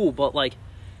 like, cool, but, like,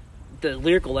 the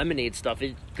Lyrical Lemonade stuff,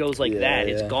 it goes like that.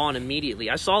 It's gone immediately.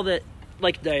 I saw that,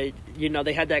 like, they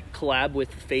had that collab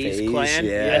with FaZe Clan.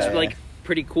 Yeah. That's, like,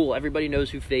 pretty cool. Everybody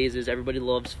knows who FaZe is. Everybody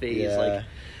loves FaZe. Yeah. Like,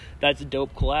 that's a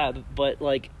dope collab. But,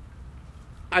 like,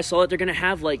 I saw that they're going to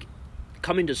have, like,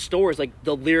 coming to stores, like,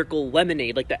 the Lyrical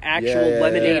Lemonade. Like, the actual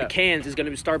lemonade cans is going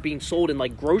to start being sold in,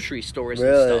 like, grocery stores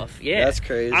and stuff. Yeah. That's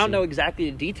crazy. I don't know exactly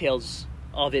the details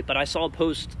of it, but I saw a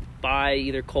post by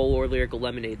either Cole or Lyrical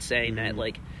Lemonade saying that,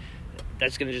 like,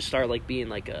 that's going to just start, like, being,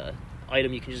 like, a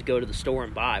item you can just go to the store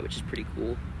and buy, which is pretty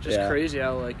cool. Just crazy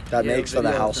how, like... That makes it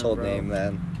a household name,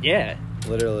 then. Yeah.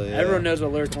 Literally, Everyone knows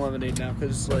about Lyrical Lemonade now,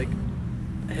 because, like,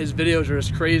 his videos are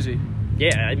just crazy.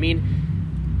 Yeah, I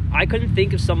mean, I couldn't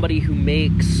think of somebody who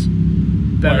makes...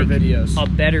 better videos. A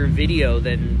better video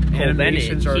than Cole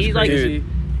Bennett. He, like,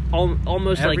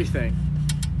 almost, everything.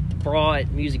 Like, brought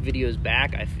music videos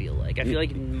back, I feel like. I feel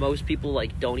like most people,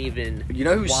 like, don't even... You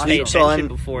know who pay sleeps attention on...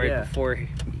 before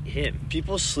him.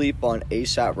 People sleep on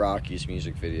A$AP Rocky's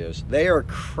music videos. They are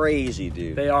crazy,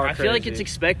 dude. They are I feel like it's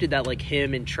expected that, like,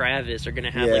 him and Travis are going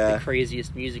to have, like, the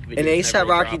craziest music videos. And A$AP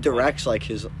Rocky directs, like,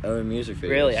 his own music videos.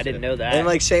 Really? I didn't know that. And,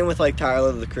 like, same with, like,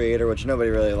 Tyler, the Creator, which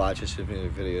nobody really watches his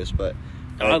music videos, but...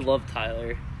 Like, I love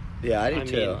Tyler. Yeah, I do,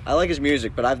 too. I like his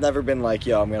music, but I've never been like,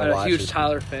 yo, I'm going to watch a huge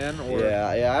Tyler fan. Or... Yeah,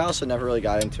 I also never really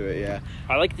got into it,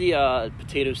 I like the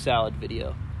potato salad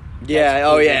video. Yeah.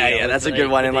 Oh yeah. That's a Like, good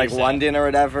one in the like big set. London or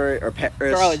whatever, or Paris.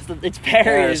 Bro, it's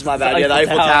Paris. My bad. Yeah, the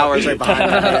Eiffel Tower's right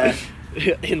behind me.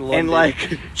 Yeah. In London. And like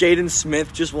Jaden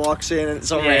Smith just walks in at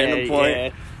some random point.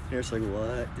 Yeah. You're just like,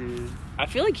 what, dude? I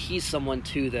feel like he's someone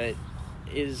too that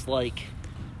is like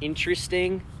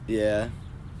interesting. Yeah.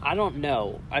 I don't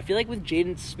know. I feel like with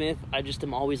Jaden Smith, I just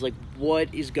am always like,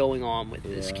 what is going on with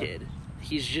this kid?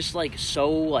 He's just like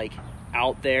so like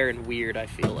out there and weird. I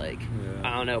feel like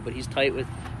I don't know, but he's tight with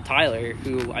Tyler,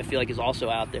 who I feel like is also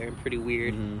out there and pretty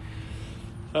weird.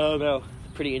 I don't know.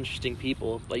 Pretty interesting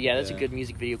people, but yeah, that's a good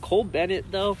music video. Cole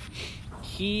Bennett though,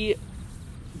 did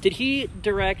he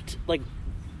direct like?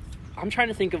 I'm trying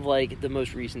to think of like the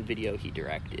most recent video he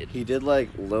directed. He did like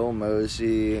Lil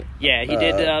Mosey. Yeah, he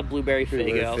did Blueberry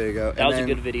Faygo. That was a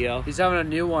good video. He's having a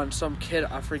new one. Some kid,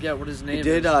 I forget what his name is.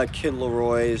 He did Kid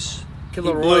Leroy's. Kid He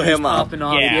Leroy blew was him up. popping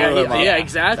off. Yeah, Yeah,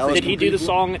 exactly. Did he do the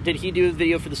song? Did he do the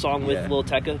video for the song with Lil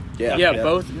Tecca? Yeah,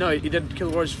 both. No, he did Kid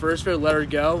Leroy's first video, Let Her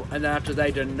Go, and then after that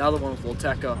he did another one with Lil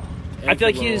Tecca. I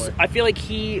feel like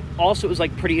he also was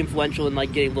like pretty influential in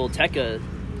like getting Lil Tecca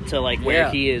to like where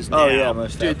he is now. Oh yeah,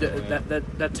 most dude, definitely.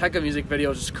 that Tecca music video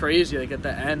is just crazy. Like at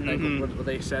the end, like what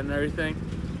they said and everything.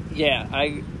 Yeah,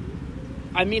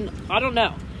 I mean, I don't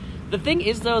know. The thing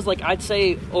is though, is like I'd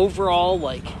say overall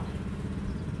like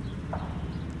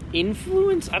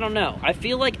influence. I don't know. I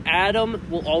feel like Adam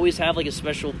will always have like a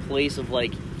special place of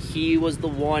like he was the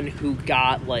one who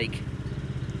got like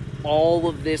all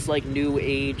of this like new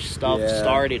age stuff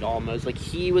started almost. Like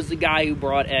he was the guy who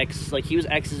brought X. Like he was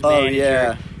X's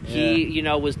manager. He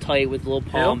was tight with Lil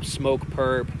Pump, Smoke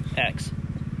Perp, X.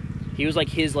 He was like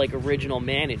his like original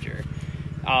manager.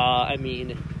 I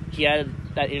mean, he had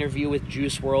that interview with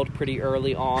Juice WRLD pretty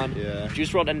early on. Yeah.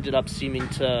 Juice WRLD ended up seeming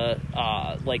to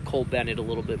like Cole Bennett a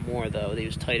little bit more though. They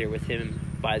was tighter with him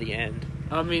by the end.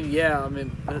 I mean,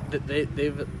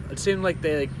 they've. It seemed like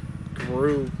they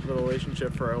grew the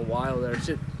relationship for a while there.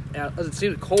 It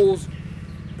seemed Cole's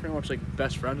pretty much like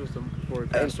best friends with him before he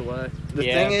passed away. The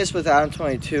thing is with Adam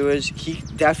 22 is he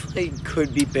definitely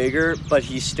could be bigger, but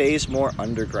he stays more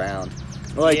underground.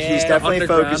 Like he's definitely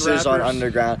focuses on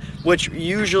underground, which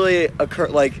usually occur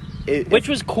like. Which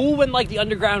was cool when like the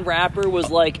underground rapper was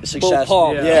like Success.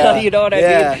 Lil Pump. Yeah. You know what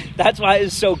I mean? That's why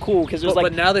it's so cool because it was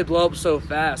but now they blow up so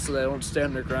fast, so they don't stay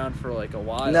underground for like a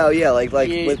while. No, like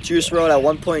with Juice WRLD at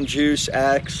one point, Juice,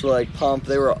 X, like Pump,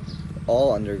 they were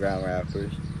all underground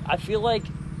rappers. I feel like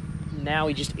now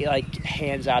he just like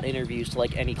hands out interviews to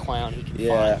like any clown he can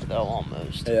find though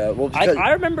almost. Yeah, well,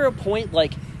 I remember a point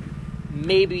like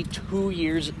maybe 2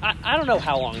 years. I don't know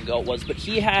how long ago it was, but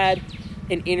he had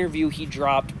an interview he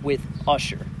dropped with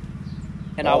Usher,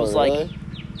 and I was like,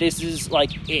 this is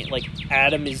like it. Like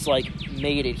Adam is like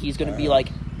made it. He's gonna be like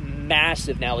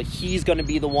massive now. Like he's gonna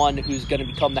be the one who's gonna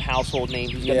become the household name.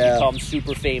 Who's gonna become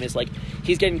super famous. Like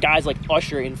he's getting guys like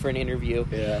Usher in for an interview.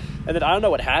 Yeah. And then I don't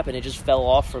know what happened. It just fell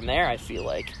off from there. I feel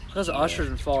like because Usher's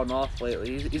been falling off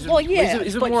lately. He's been more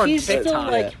on still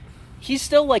TikTok. like. He's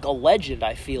still like a legend.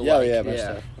 I feel like.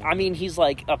 Yeah. I mean, he's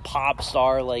like a pop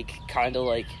star. Like kind of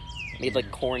like made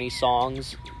like corny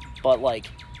songs, but like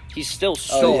he's still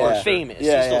super famous.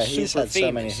 He's had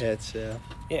so many hits.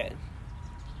 Yeah.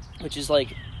 Which is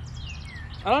like,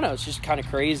 I don't know. It's just kind of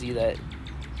crazy that.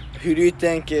 Who do you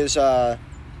think is? I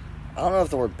don't know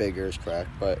if the word "bigger" is correct,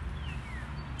 but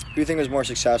who do you think was more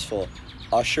successful,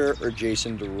 Usher or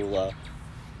Jason Derulo?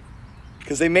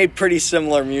 Because they made pretty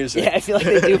similar music. Yeah, I feel like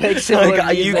they do make similar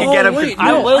music. You can get him confused.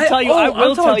 I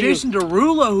will tell you. Jason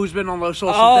Derulo, who's been on those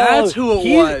socials. That's who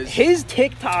it was. His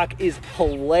TikTok is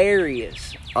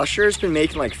hilarious. Usher's been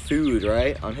making like food,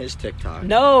 right, on his TikTok.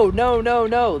 No.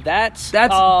 That's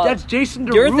Jason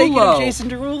Derulo. You're thinking of Jason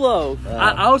Derulo.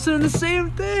 I was saying the same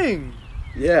thing.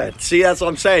 Yeah, see, that's what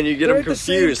I'm saying. You get them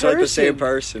confused. They're like the same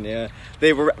person. Yeah,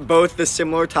 they were both the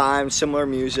similar time, similar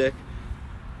music.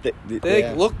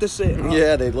 They look the same.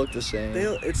 Yeah, they look the same.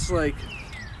 It's like...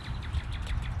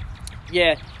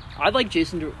 Yeah, I like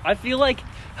Jason Derulo. I feel like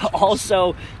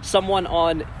also someone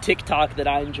on TikTok that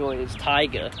I enjoy is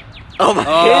Tyga. Oh my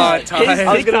god, his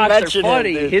TikToks are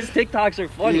funny. His TikToks are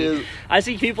funny. Yeah. I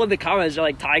see people in the comments are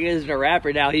like, Tyga isn't a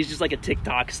rapper now. He's just like a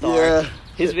TikTok star. Yeah.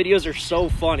 His videos are so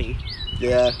funny.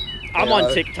 Yeah. I'm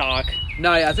on TikTok.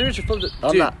 No, I think we should flip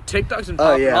it. Dude, TikTok's been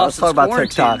popping off. Let's talk about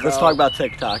TikTok. Let's talk about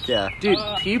TikTok, yeah. Dude,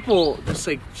 people just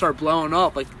like start blowing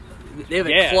up. Like they have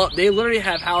a club. They literally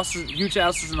have huge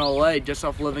houses in LA just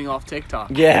off living off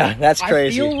TikTok. Yeah, that's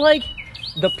crazy. I feel like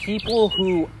the people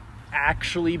who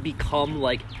actually become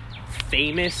like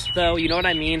famous though, you know what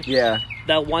I mean? Yeah.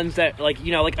 The ones that like,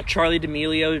 you know, like a Charli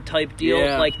D'Amelio type deal.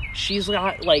 Yeah. Like she's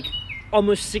got like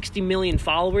almost 60 million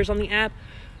followers on the app.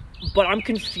 but I'm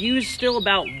confused still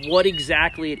about what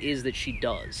exactly it is that she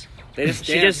does.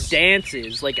 She just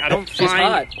dances. Like, I don't She's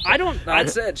find... hot.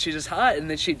 That's it. She's just hot, and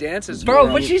then she dances.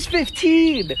 Bro, but she's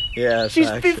 15. Yeah, she's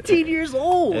 15 years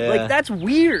old. Yeah. Like, that's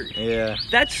weird. Yeah.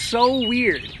 That's so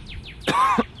weird.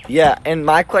 Yeah, and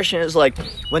my question is, like,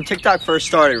 when TikTok first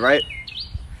started, right?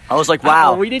 I was like,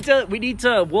 wow.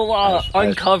 We'll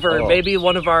uncover. Maybe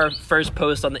one of our first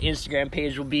posts on the Instagram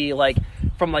page will be, like,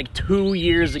 from, like, 2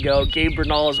 years ago, Gabe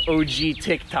Bernal's OG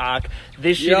TikTok.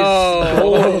 This shit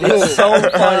it's so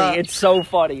funny. It's so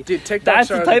funny. Dude, TikTok That's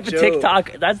the type of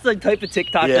TikTok. That's the type of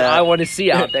TikTok that I want to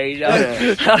see out there, you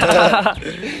know?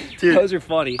 Dude, those are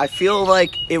funny. I feel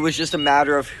like it was just a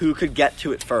matter of who could get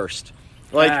to it first.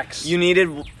 Like,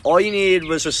 all you needed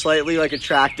was a slightly, like,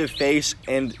 attractive face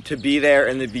and to be there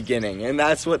in the beginning. And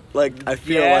that's what, like, I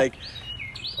feel like,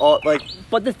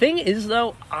 But the thing is,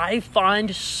 though, I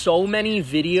find so many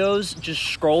videos just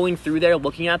scrolling through there,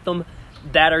 looking at them,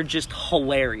 that are just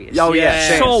hilarious. Oh,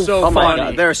 yeah. So funny. My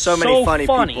God, there are so many funny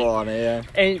people on it, yeah.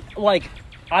 And, like...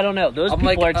 I don't know. Those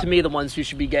people are, to me, the ones who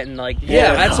should be getting, like...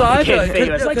 Yeah, that's what I thought.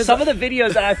 Famous. Like, some of the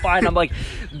videos that I find, I'm like,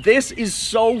 this is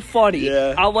so funny.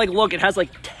 Yeah. I'll, like, look, it has, like,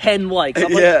 10 likes.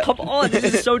 I'm like, come on, this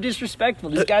is so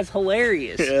disrespectful. This guy's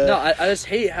hilarious. Yeah. No, I just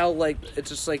hate how, like, it's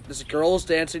just, like, this girl's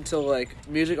dancing to, like,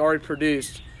 music already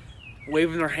produced,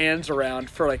 waving their hands around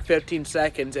for, like, 15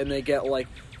 seconds, and they get, like,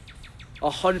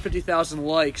 150,000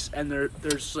 likes, and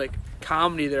there's, like,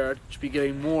 comedy there should be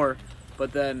getting more,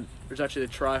 but then... There's actually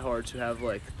the tryhards who have,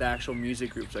 like, the actual music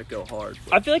groups that go hard.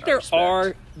 I feel like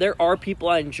there are people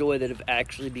I enjoy that have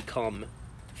actually become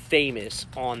famous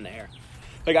on there.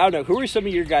 Like, I don't know, who are some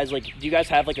of your guys, like, do you guys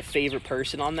have, like, a favorite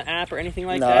person on the app or anything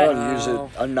like that? No, I don't use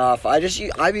it enough. I be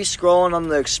scrolling on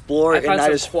the Explorer and I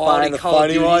just find the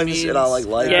funny ones and I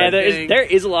like yeah, there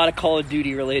is a lot of Call of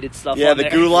Duty related stuff on there. Yeah, the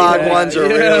Gulag ones are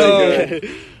really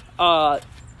good.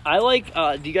 I like,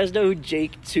 do you guys know who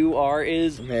Jake 2R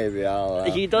is? Maybe, I don't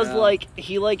know. He does,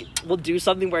 he will do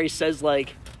something where he says,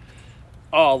 like,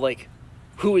 oh, like,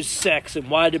 who is sex and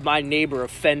why did my neighbor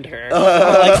offend her? Or,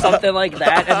 like, something like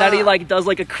that. And then he, like, does,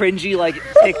 like, a cringy, like,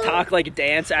 TikTok, like,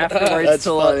 dance afterwards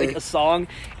to, like, a song.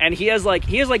 And he has, like,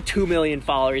 2 million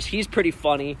followers. He's pretty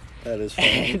funny. That is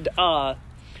funny. And,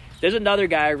 there's another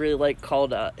guy I really like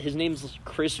called, his name's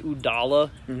Chris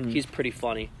Udala. Mm-hmm. He's pretty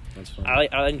funny. That's funny.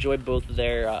 I enjoy both of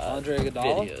their Andre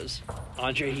Iguodala? videos.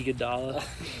 Andre Iguodala.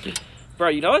 Bro,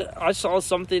 you know what? I saw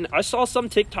some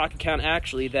TikTok account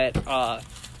actually that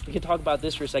we can talk about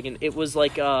this for a second. It was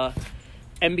like a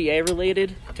NBA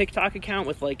related TikTok account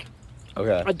with like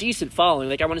a decent following.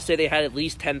 Like I want to say they had at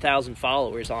least 10,000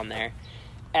 followers on there.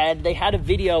 And they had a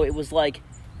video, it was like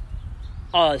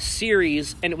a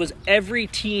series, and it was every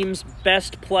team's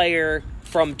best player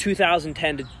from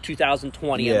 2010 to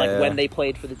 2020 and like when they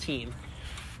played for the team.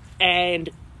 And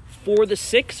for the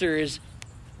Sixers,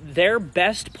 their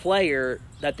best player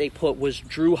that they put was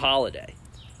Drew Holiday.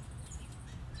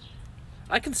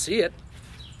 I can see it.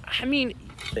 I mean,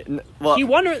 he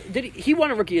won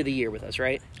a Rookie of the Year with us,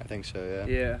 right? I think so,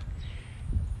 Yeah.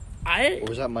 Or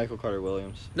was that Michael Carter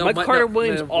Williams? No, Michael Carter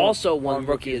Williams also won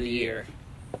Rookie of the Year.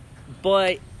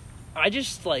 But I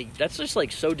just, like, that's just,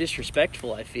 like, so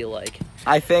disrespectful, I feel like.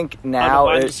 I think now...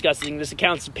 I'm discussing this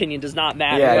account's opinion does not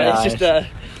matter. Yeah, right? no, it's just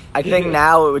I think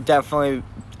now it would definitely...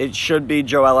 It should be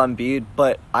Joel Embiid,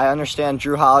 but I understand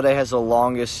Drew Holiday has the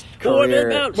longest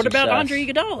career. What about Andre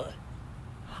Iguodala?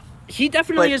 He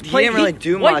definitely has played. He didn't really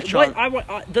do much.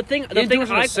 The thing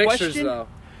I question. Though.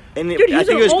 Dude, he's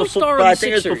an all-star on the Sixers. I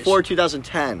think it was before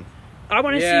 2010. I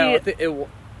want to see.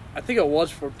 I think it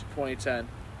was for 2010.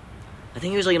 I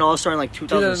think he was like an all-star in like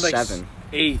 2007.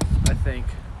 8, I think.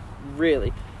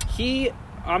 Really? I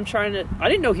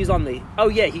didn't know he's on the... Oh,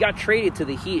 yeah, he got traded to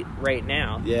the Heat right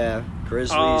now. Yeah,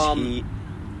 Grizzlies, Heat.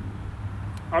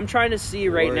 I'm trying to see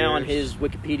right Warriors. now on his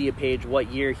Wikipedia page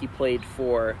what year he played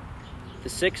for the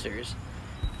Sixers.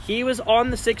 He was on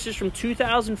the Sixers from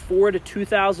 2004 to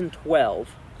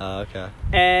 2012. Oh, okay.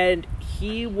 And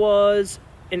he was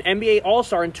an NBA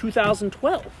All-Star in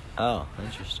 2012. Oh,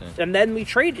 interesting. And then we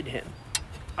traded him.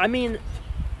 I mean,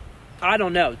 I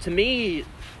don't know. To me,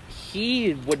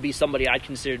 he would be somebody I'd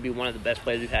consider to be one of the best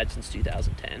players we've had since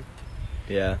 2010.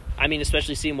 Yeah. I mean,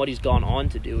 especially seeing what he's gone on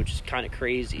to do, which is kind of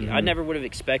crazy. Mm-hmm. I never would have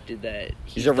expected that.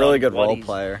 He's a really good role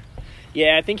player.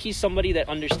 Yeah, I think he's somebody that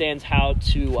understands how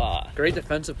to... Great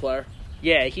defensive player.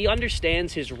 Yeah, he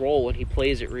understands his role and he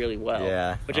plays it really well.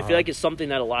 Yeah. Which I feel like is something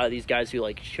that a lot of these guys who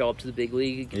like show up to the big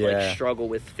league like struggle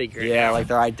with figuring out. Yeah, like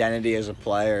their identity as a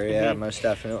player. Yeah, most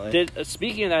definitely.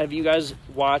 Speaking of that, have you guys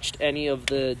watched any of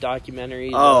the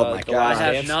documentaries? Oh my God,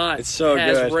 I have not. It's so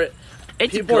good.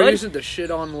 It's People good. are using the shit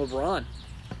on LeBron.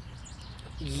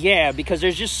 Yeah, because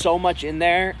there's just so much in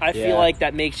there. I feel like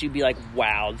that makes you be like,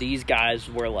 wow, these guys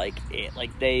were like it.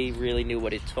 Like, they really knew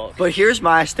what it took. But here's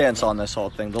my stance on this whole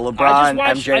thing. The LeBron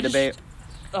MJ debate.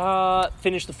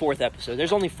 Finished the 4th episode.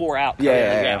 There's only 4 out.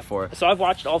 Yeah, 4. So I've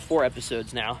watched all 4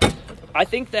 episodes now. I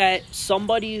think that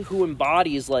somebody who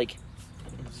embodies, like,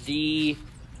 the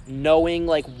knowing,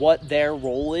 like, what their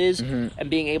role is and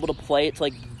being able to play it to,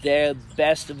 like, their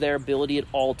best of their ability at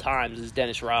all times is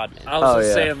Dennis Rodman. I was going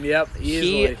to say him, yep,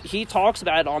 easily. He talks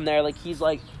about it on there, like, he's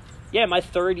like, yeah, my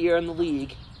 3rd year in the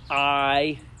league,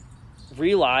 I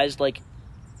realized, like,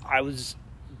 I was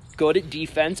good at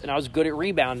defense and I was good at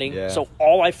rebounding, so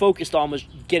all I focused on was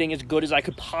getting as good as I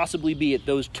could possibly be at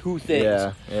those 2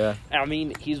 things. Yeah. I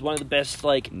mean, he's one of the best,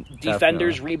 like,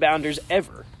 defenders, rebounders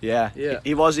ever. Yeah.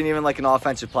 He wasn't even, like, an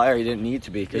offensive player. He didn't need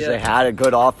to be because they had a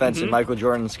good offense in Michael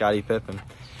Jordan and Scottie Pippen.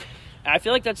 I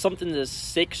feel like that's something the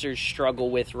Sixers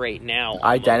struggle with right now.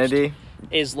 Identity?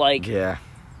 Is, like,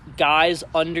 guys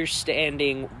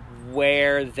understanding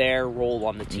where their role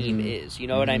on the team is. You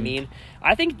know what I mean?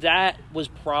 I think that was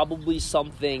probably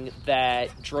something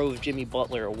that drove Jimmy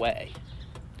Butler away.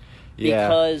 Yeah.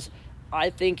 Because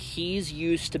I think he's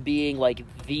used to being, like,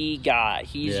 the guy.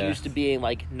 He's used to being,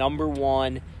 like, number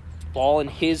one, ball in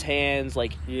his hands.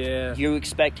 Like, you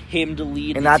expect him to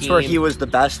lead and the that's team. where he was the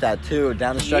best at, too.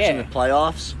 Down the stretch in the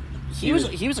playoffs. He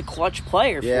was a clutch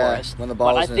player for us. When the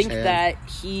ball was in his his hand. hand.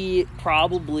 That he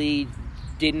probably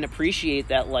didn't appreciate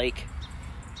that, like,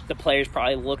 the players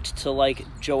probably looked to, like,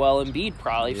 Joel Embiid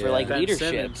probably for, like, Ben leadership.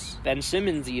 Simmons. Ben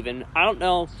Simmons even. I don't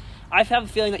know. I have a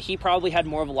feeling that he probably had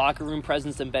more of a locker room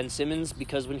presence than Ben Simmons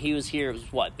because when he was here, it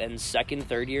was, what, Ben's 2nd,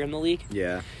 3rd year in the league?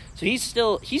 Yeah. So he's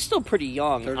still pretty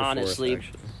young, 3rd or 4th, honestly.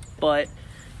 actually. But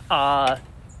I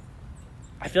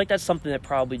feel like that's something that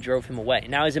probably drove him away.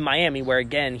 Now he's in Miami where,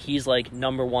 again, he's, like,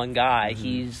 number one guy.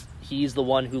 He's the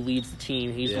one who leads the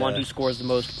team. He's the one who scores the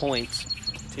most points.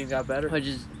 Team got better. Which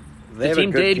is... They the have a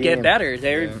team good did get team. better.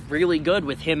 They're really good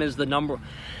with him as the number.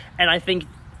 And I think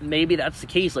maybe that's the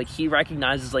case. Like, he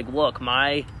recognizes, like, look,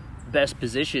 my best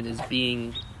position is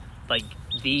being, like,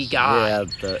 the guy. Yeah,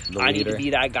 the I need leader. to be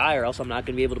that guy or else I'm not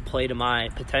going to be able to play to my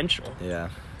potential. Yeah.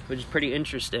 Which is pretty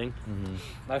interesting.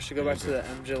 I should go back to the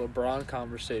MJ LeBron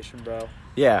conversation, bro.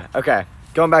 Yeah, okay.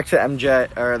 Going back to MJ,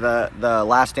 or the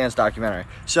Last Dance documentary.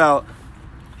 So,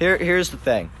 here's the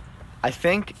thing. I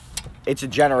think it's a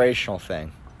generational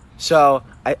thing. So,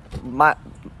 my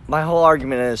whole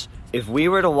argument is, if we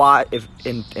were to watch, if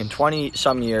in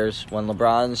 20-some years, when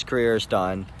LeBron's career is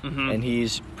done, and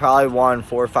he's probably won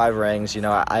 4 or 5 rings, you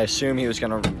know, I assume he was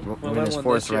going to win his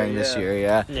 4th ring this year,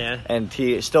 Yeah. And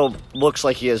he still looks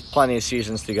like he has plenty of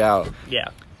seasons to go. Yeah.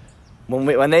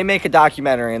 When they make a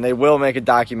documentary, and they will make a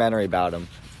documentary about him,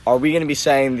 are we going to be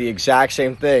saying the exact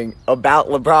same thing about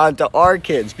LeBron to our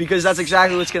kids? Because that's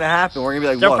exactly what's going to happen. We're going to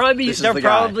be like, look, this is the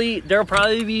guy. There'll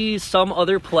probably be some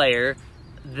other player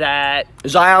that...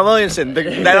 Zion Williamson.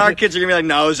 Then our kids are going to be like,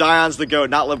 no, Zion's the GOAT,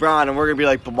 not LeBron. And we're going to be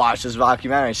like, but watch this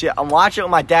documentary. See, I'm watching it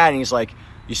with my dad, and he's like,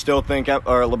 you still think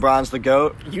LeBron's the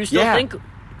GOAT? You still think...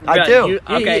 I do.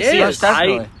 Okay, Yes,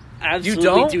 definitely. I absolutely You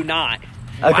don't? do not.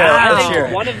 Okay, I let's think hear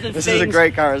it. one of the This things, is a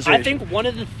great conversation. I think one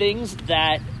of the things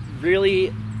that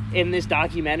really in this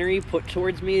documentary put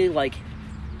towards me, like,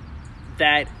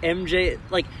 that MJ,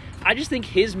 like, I just think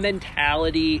his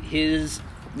mentality, his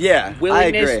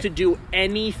willingness to do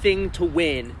anything to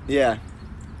win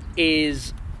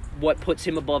is what puts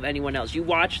him above anyone else. You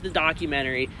watch the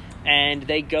documentary and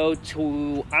they go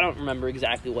to, I don't remember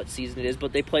exactly what season it is,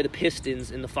 but they play the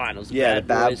Pistons in the finals. The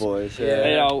Bad Boys. Yeah.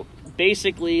 You know,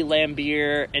 basically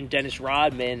Lambeer and Dennis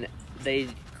Rodman, they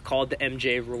called the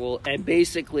MJ rule, and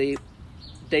basically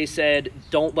they said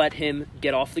don't let him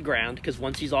get off the ground because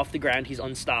once he's off the ground, he's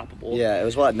unstoppable. Yeah, it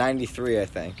was 93, I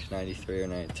think. 93 or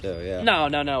 92, yeah. No,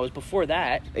 it was before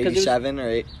that. 87 or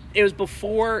 8? It was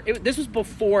before, this was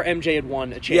before MJ had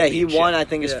won a championship. Yeah, he won, I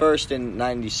think, his first in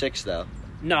 96, though.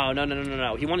 No.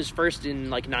 He won his first in,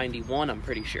 like, 91, I'm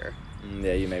pretty sure.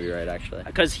 Yeah, you may be right, actually.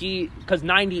 Because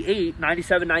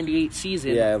 97, 98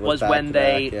 season was when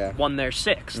they won their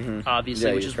 6th,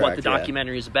 obviously, which is what the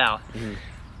documentary is about.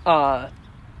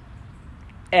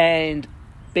 And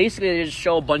basically they just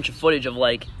show a bunch of footage of,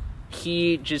 like,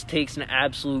 he just takes an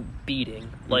absolute beating.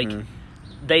 Like,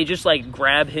 they just, like,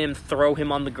 grab him, throw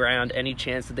him on the ground any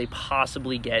chance that they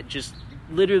possibly get. Just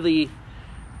literally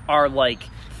are, like,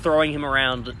 throwing him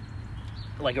around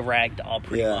like a rag doll,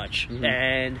 pretty much.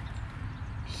 And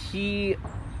he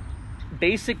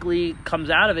basically comes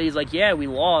out of it. He's like, yeah, we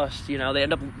lost. You know,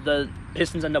 the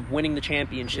Pistons end up winning the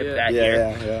championship that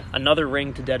year. Yeah. Another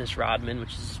ring to Dennis Rodman,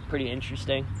 which is pretty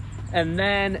interesting. And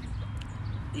then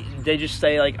they just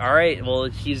say, like, all right, well,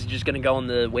 he's just going to go in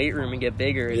the weight room and get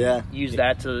bigger and use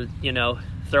that to,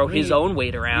 throw his own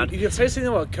weight around. You can say something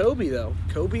about Kobe, though.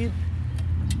 Kobe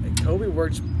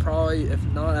works probably, if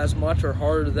not as much or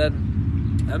harder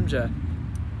than MJ.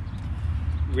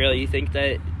 Really? You think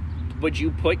that... Would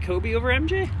you put Kobe over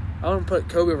MJ? I don't put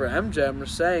Kobe over MJ. I'm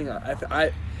just saying,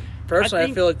 I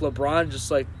personally, I feel like LeBron just,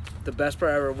 like, the best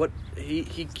player ever. What he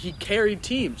carried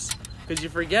teams. Because you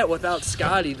forget, without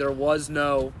Scottie, there was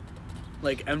no...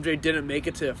 Like, MJ didn't make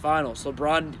it to the finals.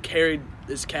 LeBron carried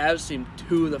his Cavs team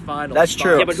to the finals. That's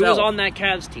true. Yeah, but who was on that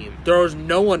Cavs team? There was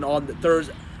no one on there was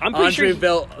I'm pretty Andre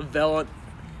sure Velen.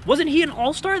 Wasn't he an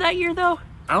all-star that year, though?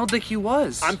 I don't think he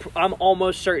was. I'm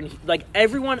almost certain. Like,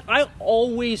 everyone, I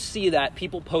always see that.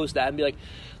 People post that and be like,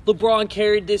 LeBron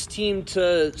carried this team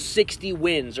to 60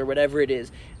 wins or whatever it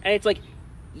is. And it's like,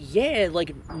 yeah,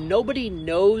 like, nobody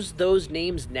knows those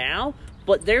names now,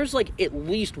 but there's, like, at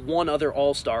least one other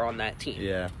all-star on that team.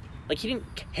 Yeah. Like, he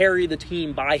didn't carry the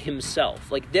team by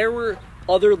himself. Like, there were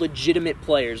other legitimate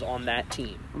players on that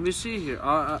team. Let me see here.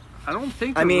 I don't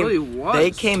think there really was.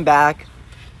 They came back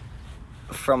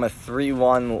from a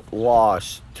 3-1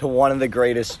 loss to one of the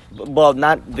greatest... Well,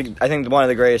 I think one of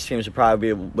the greatest teams would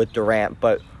probably be with Durant,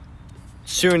 but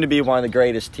soon to be one of the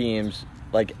greatest teams,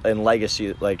 like, in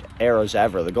legacy, like, eras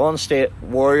ever. The Golden State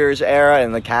Warriors era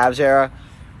and the Cavs era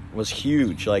was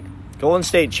huge. Like, Golden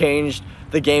State changed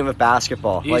the game of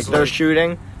basketball. Easily. Like, their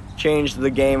shooting changed the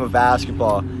game of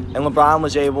basketball. And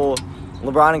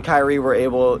LeBron and Kyrie were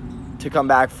able to come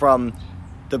back from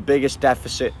the biggest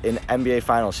deficit in NBA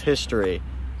Finals history,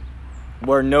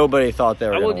 where nobody thought they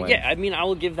were going to win. Yeah, I mean, I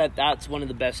will give that's one of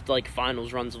the best, like,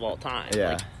 finals runs of all time.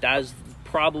 Yeah. Like, that is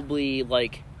probably,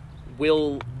 like,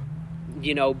 will,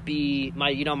 be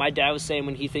my dad was saying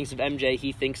when he thinks of MJ,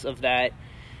 he thinks of that,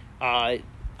 oh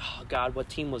God, what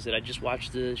team was it? I just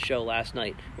watched the show last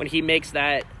night. When he makes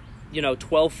that,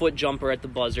 12-foot jumper at the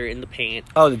buzzer in the paint.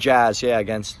 Oh, the Jazz,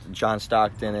 against John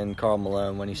Stockton and Karl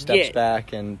Malone when he steps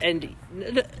back and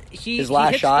his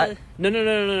last shot?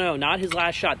 No, not his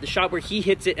last shot. The shot where he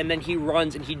hits it and then he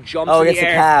runs and he jumps in the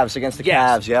air. Against the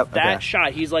Cavs, yep. That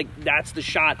shot, he's like, that's the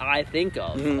shot I think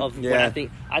of. When I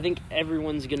think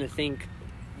everyone's going to think,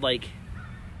 like,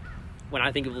 when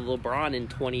I think of LeBron in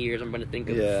 20 years, I'm going to think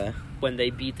of when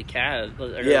they beat the Cavs, or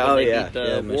when they beat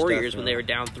the Warriors when they were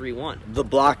down 3-1. The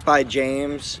block by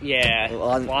James. Yeah. The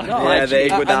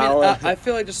Iguodala. I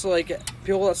feel like just like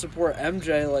people that support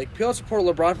MJ, like people that support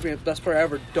LeBron being the best player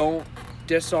ever, don't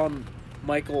diss on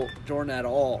Michael Jordan at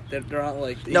all. They're not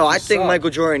like... No, I think Michael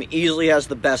Jordan easily has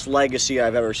the best legacy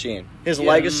I've ever seen. His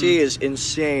legacy is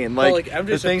insane. Like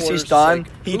the things he's done,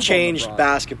 he changed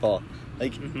basketball.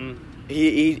 Like... Mm-hmm.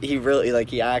 He really, like,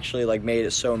 he actually, like, made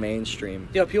it so mainstream.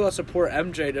 Yeah, people that support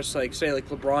MJ just, like, say, like,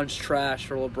 LeBron's trash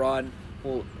or LeBron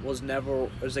was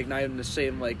like, not even the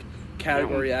same, like,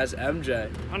 category as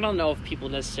MJ. I don't know if people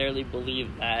necessarily believe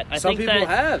that. Some people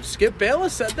have. Skip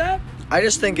Bayless said that. I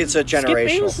just think it's a generational thing.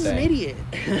 Skip Bayless is an idiot.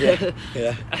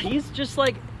 Yeah. He's just,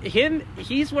 like,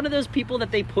 he's one of those people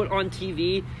that they put on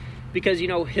TV because,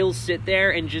 he'll sit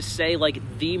there and just say,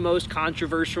 like, the most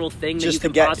controversial thing that you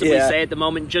can possibly say at the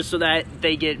moment just so that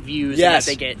they get views and that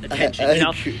they get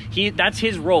attention. That's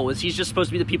his role. He's just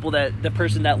supposed to be the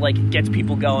person that, like, gets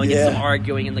people going, gets them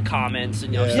arguing in the comments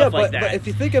and, stuff like that. But if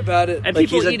you think about it... And like,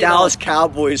 he's a Dallas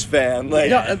Cowboys fan. Like.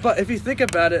 Yeah, but if you think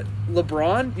about it,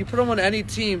 LeBron, you put him on any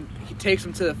team, he takes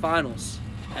them to the finals.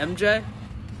 MJ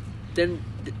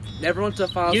never went to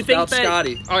the finals without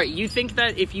Scottie. All right, you think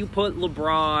that if you put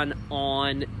LeBron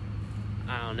on,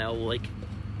 I don't know, like...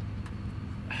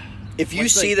 If you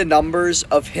see the numbers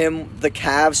of him, the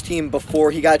Cavs team,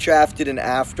 before he got drafted and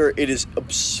after, it is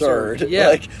absurd. Yeah.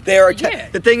 Like, they are...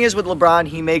 The thing is with LeBron,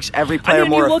 he makes every player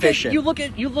more efficient. You look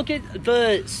at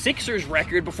the Sixers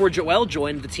record before Joel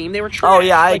joined the team. They were trash. Oh,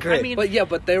 yeah, I agree. I mean,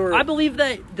 but they were... I believe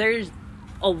that there's...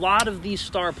 A lot of these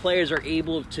star players are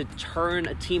able to turn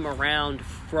a team around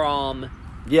from...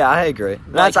 Yeah, I agree.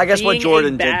 That's, I guess, what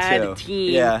Jordan did, too.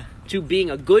 Team to being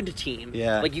a good team.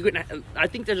 Yeah. Like, I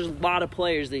think there's a lot of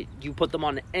players that you put them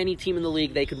on any team in the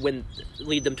league, they could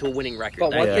lead them to a winning record.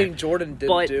 But one thing Jordan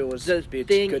didn't do was be a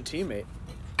good teammate.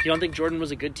 You don't think Jordan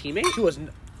was a good teammate?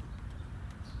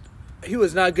 He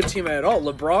was not a good teammate at all.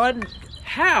 LeBron...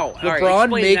 How?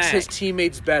 LeBron makes his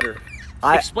teammates better.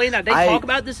 Explain that. They talk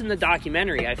about this in the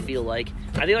documentary, I feel like.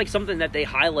 I think, like, something that they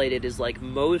highlighted is, like,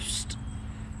 most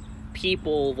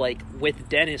people, like, with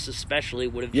Dennis especially,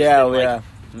 would have just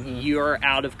been, like, you're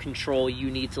out of control, you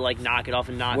need to, like, knock it off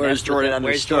and not Whereas Jordan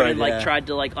understood, Whereas Jordan, like, tried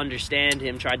to, like, understand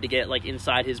him, tried to get, like,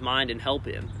 inside his mind and help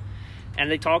him. And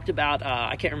they talked about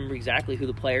I can't remember exactly who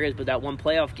the player is, but that one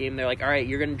playoff game, they're like, all right,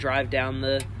 you're going to drive down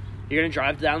the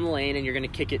lane and you're going to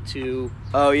kick it to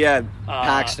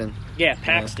Paxton. Yeah,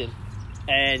 Paxton.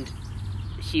 Yeah. And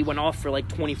he went off for like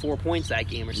 24 points that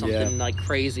game or something like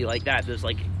crazy like that. There's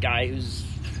like a guy who's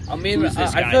I feel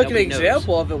like an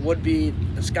example of it would be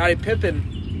the Scottie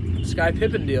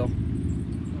Pippen deal.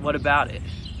 What about it?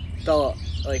 The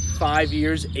 5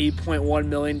 years, $8.1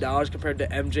 million compared to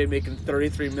MJ making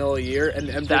 $33 million a year, and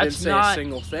MJ didn't say a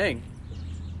single thing.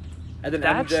 And then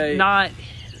that's MJ, not.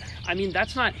 I mean,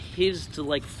 that's not his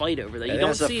to fight over that. You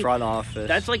don't see a front office.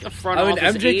 That's like a front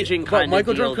office MJ, agent kind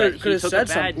Michael of deal. Jordan could have said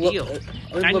something. Deal.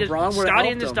 LeBron would have Scottie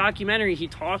in this him. documentary, he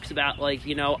talks about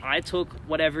I took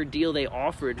whatever deal they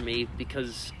offered me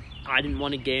because I didn't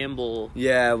want to gamble.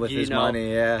 Yeah, with his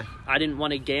money. Yeah, I didn't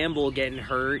want to gamble, getting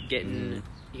hurt, getting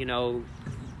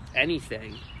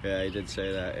anything. Yeah, he did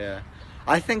say that. Yeah,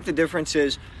 I think the difference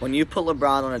is when you put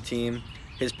LeBron on a team,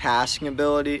 his passing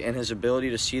ability and his ability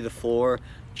to see the floor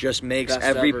just makes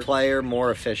every player more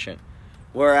efficient.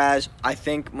 Whereas I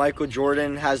think Michael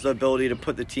Jordan has the ability to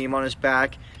put the team on his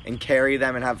back and carry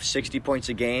them and have 60 points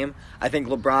a game. I think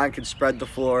LeBron could spread the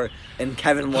floor, and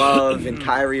Kevin Love and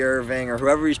Kyrie Irving or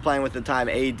whoever he's playing with at the time,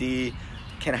 AD,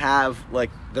 can have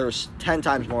they're 10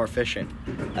 times more efficient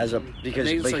because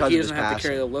he of his doesn't have passing. to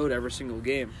carry the load every single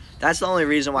game. That's the only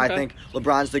reason why I think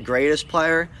LeBron's the greatest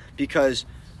player, because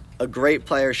a great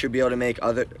player should be able to make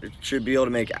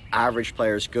average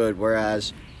players good,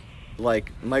 whereas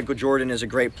Michael Jordan is a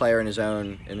great player in his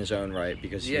own right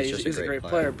because he's just a great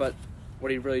player. But what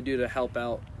did he really do to help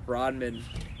out Rodman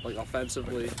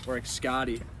offensively or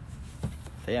Scottie?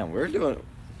 Damn, we're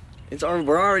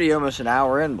already almost an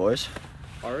hour in, boys.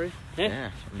 Are we? Yeah,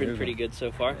 pretty good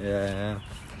so far. Yeah.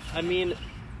 I mean,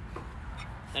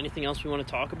 anything else we want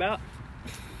to talk about?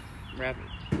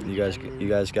 You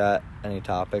guys got any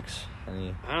topics?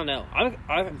 I don't know.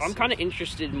 I'm kind of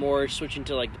interested more switching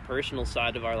to the personal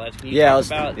side of our lives. Can you let's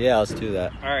do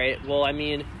that. All right. Well, I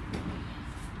mean,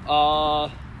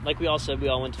 like we all said, we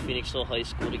all went to Phoenix Hill High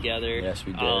School together. Yes,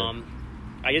 we did.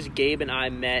 I guess Gabe and I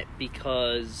met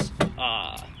because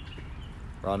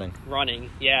running.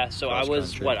 Yeah. So Cross I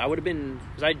was country. what? I would have been.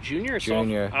 Was I junior or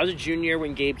junior? sophomore? I was a junior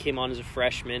when Gabe came on as a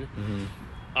freshman.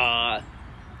 Mm-hmm.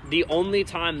 The only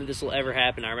time that this will ever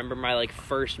happen, I remember my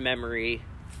first memory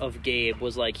of Gabe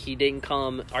was he didn't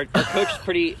come. Our coach is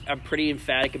pretty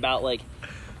emphatic about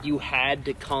you had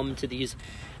to come to these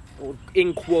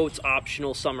in quotes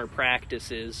optional summer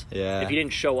practices. Yeah. If you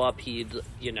didn't show up, he'd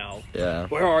Yeah.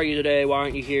 where are you today? Why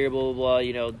aren't you here? Blah blah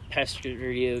blah. Pester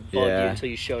you, bug you until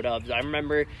you showed up. I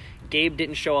remember Gabe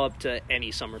didn't show up to any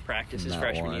summer practice his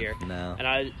freshman year. No. And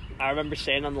I remember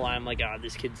standing on the line, I'm like,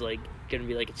 this kid's gonna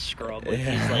be a scrub. Yeah,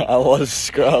 He's I was a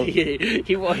scrub.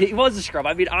 he was a scrub.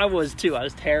 I mean, I was too. I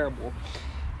was terrible.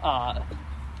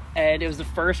 And it was the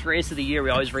first race of the year. We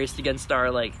always raced against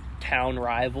our town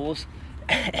rivals.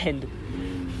 And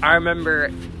I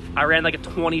remember I ran a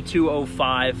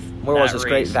 22:05. Where was this?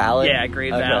 Great Valley? Yeah,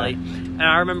 Great Valley. And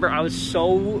I remember I was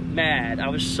so mad.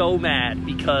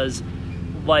 Because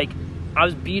I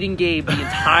was beating Gabe the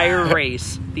entire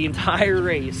race.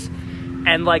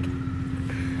 And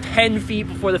 10 feet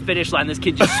before the finish line, this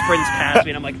kid just sprints past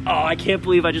me, and I'm like, oh, I can't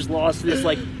believe I just lost to this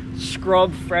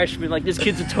scrub freshman. This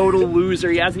kid's a total loser.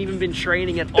 He hasn't even been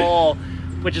training at all,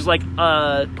 which is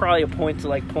probably a point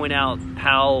to point out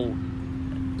how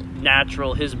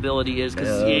natural his ability is,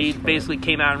 because he basically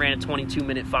came out and ran a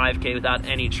 22-minute 5K without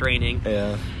any training.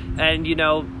 Yeah. And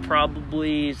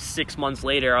probably 6 months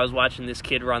later, I was watching this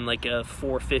kid run a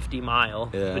 450 mile,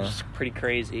 which is pretty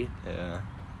crazy. Yeah.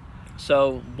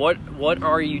 So what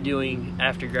are you doing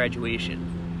after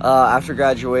graduation? After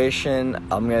graduation,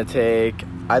 I'm going to take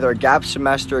either a gap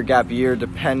semester or gap year,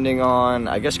 depending on,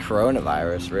 I guess,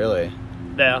 coronavirus, really.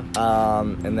 Yeah.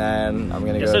 And then I'm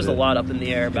going to go. There's a lot up in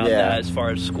the air about that as far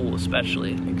as school,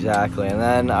 especially. Exactly. And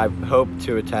then I hope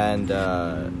to attend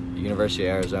University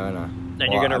of Arizona.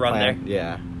 And you're going to run there?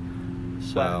 Yeah.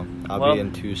 So I'll be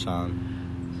in Tucson.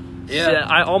 Yeah,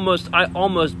 I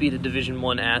almost beat a Division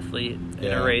I athlete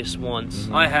in a race once.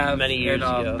 Mm-hmm. I have many years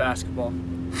ago. Basketball.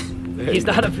 He's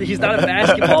not a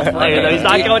basketball player though. He's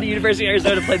not going to University of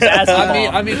Arizona to play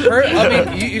basketball. I mean,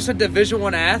 you said Division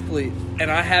I athlete,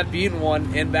 and I have been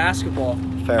one in basketball.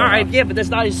 Fair all right, enough. Yeah, but that's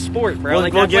not his sport, bro.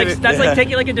 That's like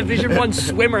taking a Division I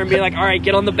swimmer and being like, all right,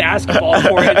 get on the basketball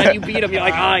court, and then you beat him. You're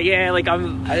like,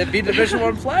 I beat Division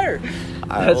I player.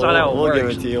 That's not how it works. We'll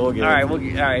give it to you. We'll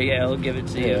give it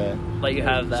to you. Yeah. Let you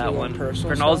have that one.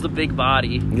 Personal Bernal's stuff? the big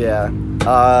body. Yeah.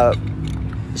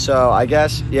 So I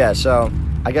guess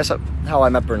how I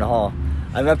met Bernal.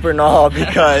 I met Bernal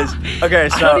because okay,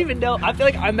 so I don't even know. I feel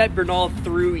like I met Bernal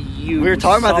through you. we were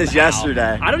talking about this somehow.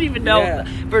 yesterday. I don't even know. Yeah.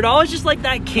 Bernal is just like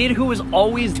that kid who was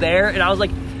always there, and I was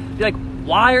like,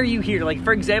 why are you here? Like,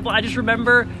 for example, I just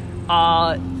remember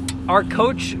our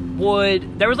coach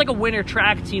there was like a winter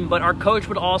track team, but our coach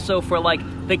would also, for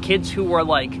like the kids who were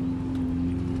like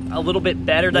a little bit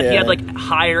better, that he had like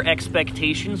higher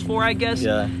expectations for, I guess.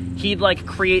 Yeah. He'd like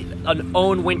create an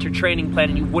own winter training plan,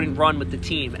 and you wouldn't run with the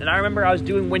team. And I remember I was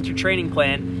doing winter training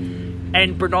plan,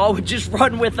 and Bernal would just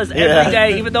run with us every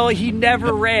day, even though he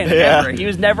never ran ever. He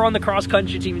was never on the cross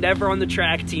country team, never on the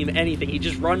track team, anything. He'd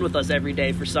just run with us every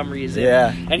day for some reason.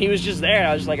 Yeah. And he was just there.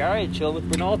 I was just like, all right, chill with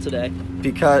Bernal today.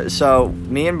 Because so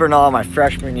me and Bernal, my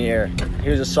freshman year, he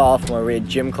was a sophomore. We had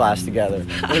gym class together,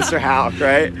 Mr. Houck,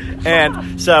 right?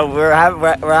 And so we're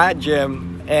at gym.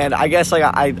 And I guess like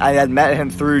I had met him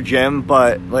through gym,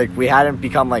 but like we hadn't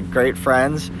become like great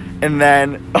friends. And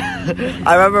then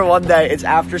I remember one day it's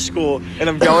after school, and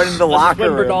I'm going into the locker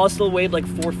room. When Bernal still weighed like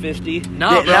 450.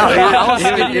 No,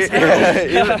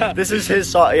 bro. This is his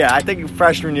song. Yeah, I think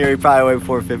freshman year he probably weighed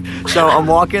 450. So I'm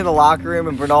walking in the locker room,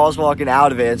 and Bernal's walking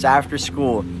out of it. It's after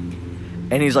school,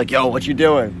 and he's like, "Yo, what you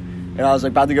doing?" And I was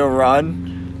like, about to go run.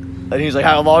 And he's like,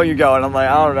 how long you going? I'm like,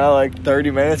 I don't know, like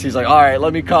 30 minutes. He's like, all right,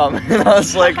 let me come. And I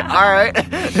was like, all right.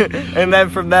 And then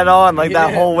from then on, like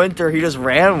that whole winter, he just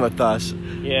ran with us.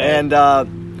 Yeah. And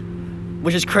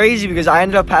which is crazy because I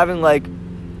ended up having like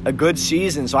a good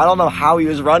season. So I don't know how he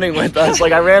was running with us.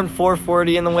 Like I ran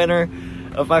 440 in the winter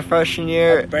of my freshman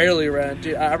year. I barely ran,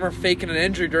 dude. I remember faking an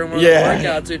injury during one of the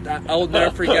workouts, dude. I will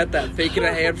never forget that. Faking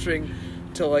a hamstring.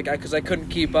 Because I couldn't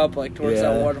keep up towards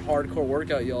that one hardcore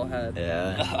workout y'all had.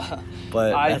 Yeah,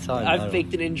 but that's how I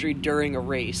faked an injury during a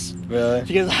race. Really?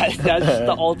 Because that's just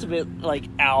the ultimate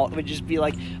out. It would just be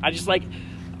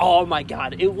oh my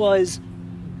god, it was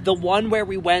the one where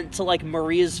we went to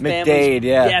Maria's family's. McDade,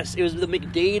 yeah. Yes, it was the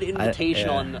McDade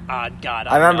Invitational. I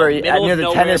remember near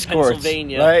the tennis courts,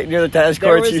 right? Near the tennis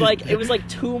courts. It was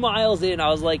 2 miles in. I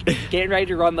was getting ready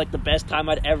to run the best time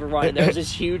I'd ever run. And there was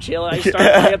this huge hill, and I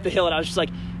started going up the hill, and I was just like,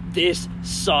 this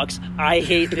sucks. I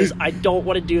hate this. I don't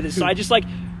want to do this. So I just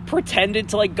pretended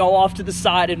to go off to the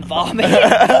side and vomit.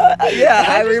 Yeah,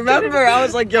 I remember. I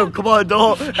was like, yo, come on,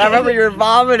 don't. I remember you were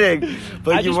vomiting,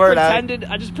 but you weren't. I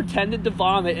just pretended to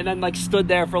vomit and then stood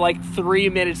there for 3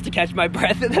 minutes to catch my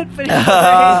breath and then finished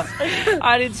the race.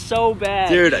 I did so bad.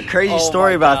 Dude, a crazy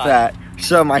story about that.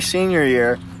 So my senior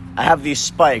year, I have these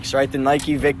spikes, right? The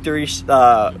Nike Victory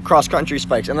cross-country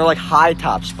spikes. And they're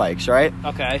high-top spikes, right?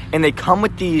 Okay. And they come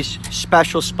with these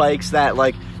special spikes that,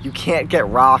 you can't get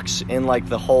rocks in,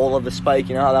 the hole of the spike.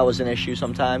 You know how that was an issue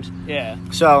sometimes? Yeah.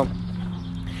 So,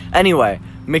 anyway,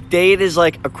 McDade is,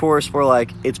 a course where,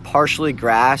 it's partially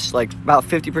grass. About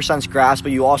 50% grass,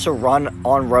 but you also run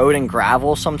on road and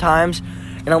gravel sometimes.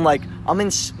 And I'm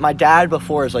my dad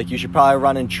before is you should probably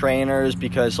run in trainers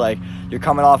because, you're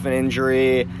coming off an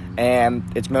injury and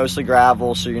it's mostly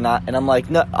gravel, so you're not. And I'm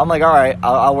no, all right,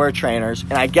 I'll wear trainers.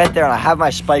 And I get there and I have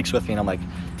my spikes with me, and I'm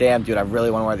damn, dude, I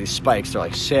really want to wear these spikes.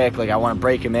 They're sick. I want to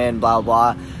break them in, blah,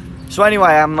 blah. So anyway,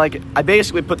 I'm I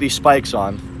basically put these spikes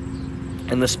on,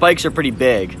 and the spikes are pretty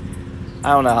big.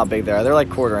 I don't know how big they are. They're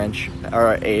quarter inch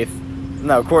or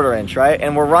quarter inch, right?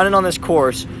 And we're running on this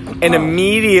course, and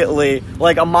immediately,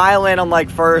 a mile in, I'm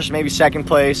first, maybe second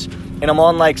place, and I'm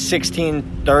on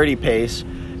 16:30 pace,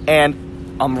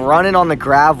 and I'm running on the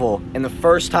gravel, and the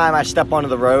first time I step onto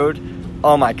the road,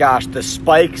 oh my gosh, the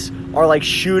spikes are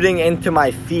shooting into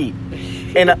my feet,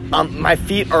 and my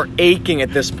feet are aching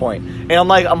at this point, and I'm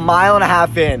a mile and a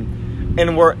half in,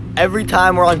 and every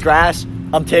time we're on grass,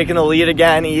 I'm taking the lead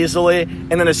again easily,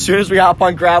 and then as soon as we hop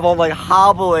on gravel, I'm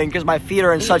hobbling because my feet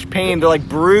are in such pain. They're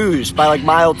bruised by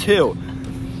mile 2.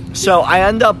 So I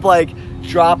end up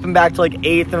dropping back to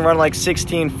 8th and run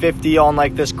 16:50 on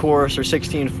this course or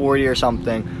 16:40 or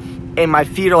something, and my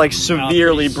feet are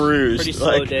severely bruised. Pretty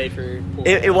slow day for.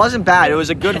 It wasn't bad. It was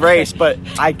a good race, but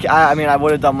I mean I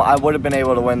would have been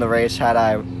able to win the race had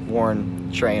I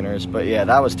worn trainers. But yeah,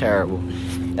 that was terrible.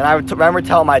 And I remember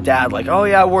telling my dad, oh,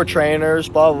 yeah, I wore trainers,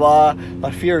 blah, blah, blah.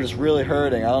 My feet are just really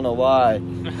hurting. I don't know why.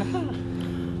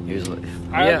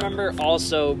 I remember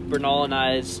also Bernal and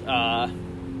I's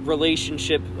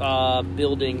relationship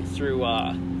building through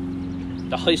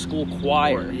the high school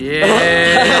choir.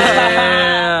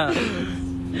 Yeah.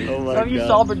 Oh my Some of you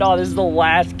saw Bernal. This is the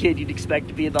last kid you'd expect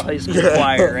to be in the high school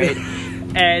choir, right?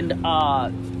 And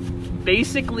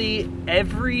basically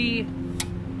every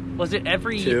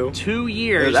 2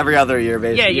 years? It was every other year,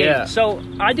 basically. Yeah. So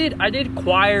I did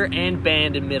choir and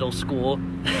band in middle school,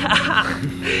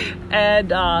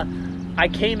 and I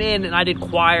came in and I did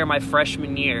choir my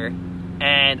freshman year,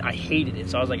 and I hated it.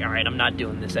 So I was like, all right, I'm not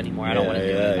doing this anymore. I don't want to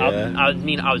do it. I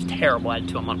mean, I was terrible at it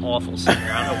too. I'm an awful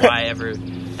singer. I don't know why I ever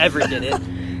did it.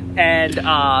 And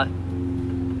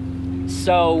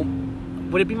so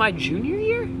would it be my junior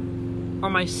year or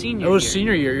my senior year? It was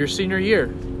senior year. Your senior year.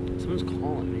 Someone's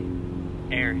calling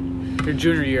me. Aaron. Your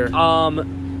junior year.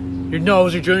 No, it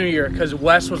was your junior year because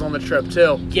Wes was on the trip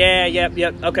too. Yeah, yep.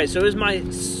 Okay, so it was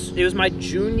my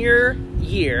junior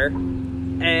year,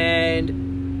 and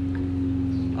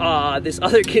this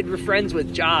other kid we're friends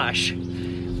with, Josh.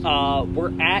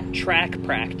 We're at track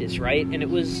practice, right? And it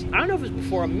was, I don't know if it was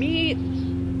before a meet,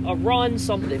 a run,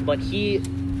 something, but he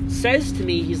says to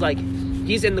me, he's like,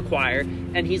 he's in the choir,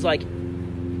 and he's like,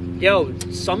 yo,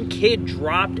 some kid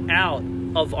dropped out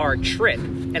of our trip,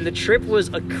 and the trip was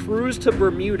a cruise to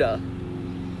Bermuda.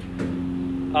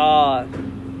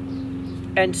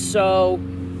 And so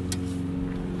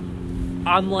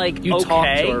I'm like, You okay.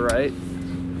 talked to her, right?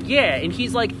 Yeah, and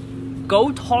he's like,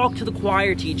 go talk to the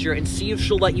choir teacher and see if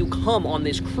she'll let you come on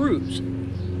this cruise.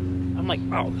 I'm like,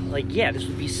 oh, like, yeah, this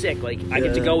would be sick. Like, I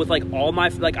get to go with, like, all my,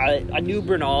 like, I knew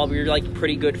Bernal. We were, like,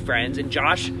 pretty good friends. And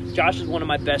Josh is one of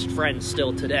my best friends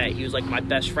still today. He was, like, my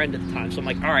best friend at the time. So I'm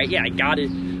like, all right, yeah, I gotta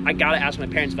ask my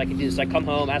parents if I can do this. So I come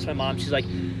home, ask my mom. She's like,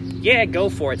 yeah, go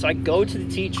for it. So I go to the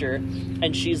teacher,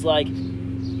 and she's like,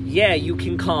 yeah, you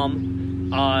can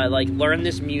come, like, learn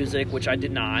this music, which I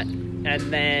did not. And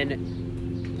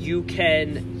then you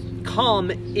can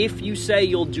come if you say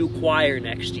you'll do choir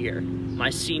next year. My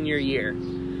senior year.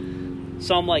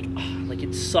 So I'm like, oh, like,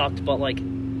 it sucked, but like,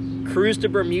 cruise to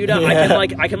Bermuda, yeah.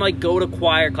 I can go to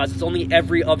choir class. It's only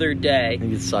every other day. You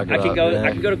can suck it I up, could go yeah.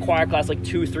 I could go to choir class like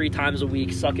 2-3 times a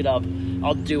week, suck it up.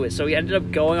 I'll do it. So we ended up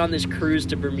going on this cruise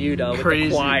to Bermuda with the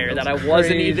choir that I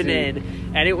wasn't even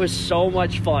in, and it was so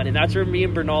much fun. And that's where me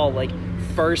and Bernal like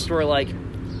first were like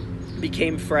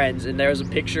became friends. And there was a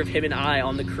picture of him and I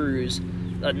on the cruise.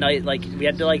 A night, like, we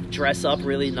had to like dress up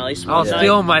really nice. I was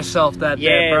feeling myself that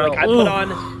day, bro. Like I put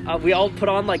on, we all put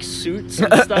on like suits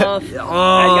and stuff. I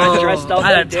got dressed up.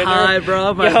 I had a tie,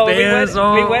 bro. My bands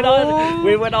on. We went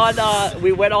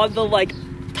on the like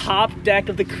top deck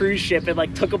of the cruise ship and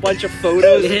like took a bunch of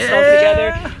photos and stuff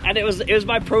together. And it was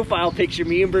my profile picture,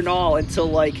 me and Bernal, until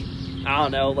like, I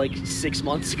don't know, like 6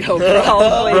 months ago,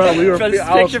 probably. Bro, we were from this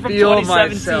picture from 2017,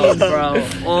 myself, bro.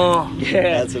 Oh,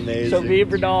 yeah, that's amazing. So me and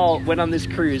Bernal went on this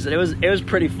cruise, and it was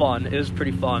pretty fun. It was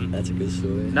pretty fun. That's a good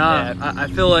story. Nah, yeah. I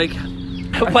feel like.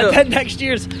 But then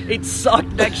it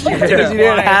sucked next year because you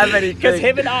didn't have anything. Because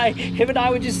him and I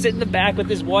would just sit in the back with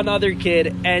this one other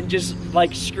kid and just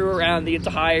like screw around the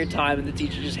entire time, and the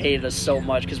teacher just hated us so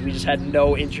much because we just had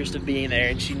no interest of being there,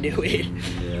 and she knew it.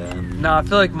 Yeah. No, I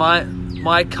feel like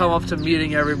my come up to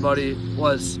meeting everybody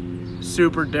was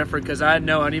super different because I didn't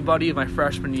know anybody in my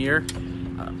freshman year.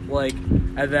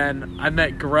 And then I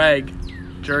met Greg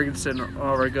Jurgensen, one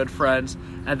of our good friends,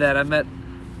 and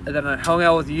then I hung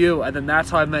out with you, and then that's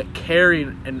how I met Carrie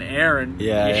and Aaron.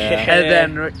 Yeah.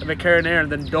 And then I met Carrie and Aaron,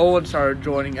 then Dolan started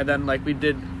joining, and then like we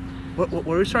did, what did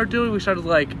we start doing? We started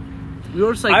like, we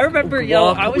were just like, I remember,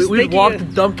 we walked to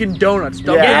Dunkin' Donuts.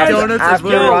 Dunkin' Donuts is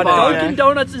where Dunkin'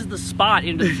 Donuts is the spot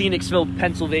in Phoenixville,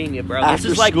 Pennsylvania, bro. After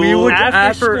this is like school. We would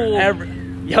after school.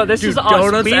 Yo, this is us.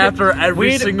 Donuts after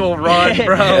every single run,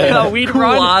 bro. We'd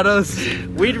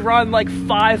run like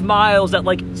 5 miles at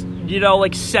like,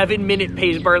 7-minute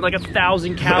pace, burn like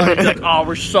 1,000 calories. Like, oh,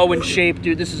 we're so in shape,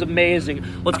 dude. This is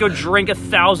amazing. Let's go drink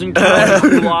 1,000 calories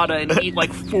of colada and eat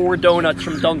like 4 donuts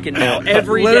from Dunkin' now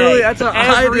every Literally, day. That's what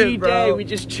I did, bro. Every day we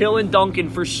just chill in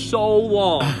Dunkin' for so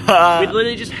long. We'd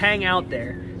literally just hang out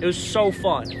there. It was so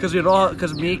fun. Because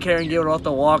me, Karen, Gabe would all have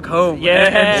to walk home. Yeah.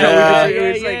 And so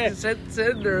we just like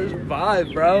sit there's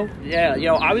vibe, bro. Yeah,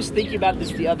 I was thinking about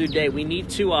this the other day. We need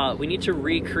to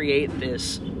recreate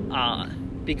this.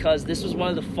 Because this was one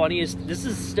of the funniest. This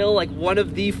is still like one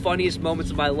of the funniest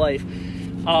moments of my life.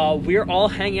 We're all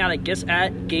hanging out, I guess,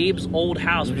 at Gabe's old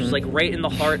house, which is like right in the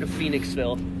heart of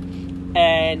Phoenixville.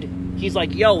 And he's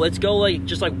like, "Yo, let's go like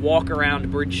just like walk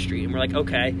around Bridge Street." And we're like,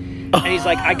 "Okay." And he's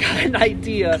like, "I got an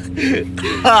idea."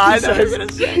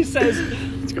 He says,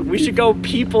 we should go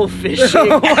people fishing.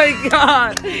 Oh my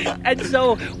god! And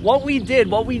so what we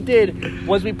did was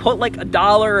we put like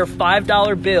 $1 or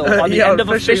 $5 bill on the end of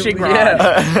a fishing rod.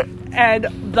 Yeah.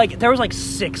 And like there was like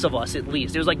 6 of us at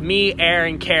least. It was like me,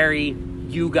 Aaron, Carrie,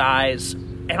 you guys,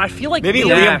 and I feel like maybe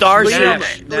Liam Darcy,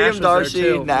 Nash Nash.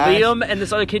 Liam and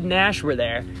this other kid Nash were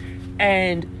there.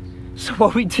 And so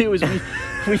what we do is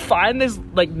we find this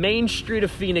like main street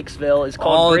of Phoenixville is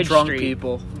called all Bridge drunk Street.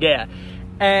 People. Yeah.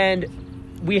 And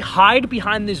we hide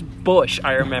behind this bush,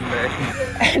 I remember,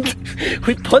 and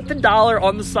we put the dollar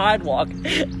on the sidewalk,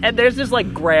 and there's this,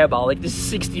 like, grandma, like, this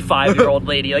 65-year-old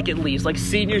lady, like, at least, like,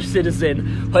 senior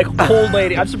citizen, like, old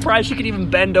lady. I'm surprised she could even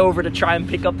bend over to try and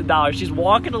pick up the dollar. She's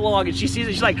walking along, and she sees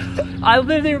it. She's like, I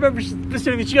literally remember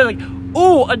specifically, she goes, like,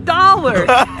 ooh, $1.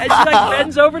 And she, like,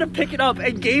 bends over to pick it up,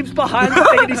 and Gabe's behind the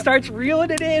thing, and he starts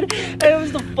reeling it in, and it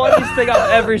was the funniest thing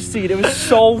I've ever seen. It was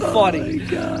so funny. You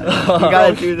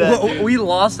gotta do that. We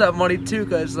lost that money too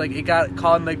because like it got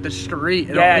caught in like the street.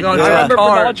 And Yeah, it I got into remember a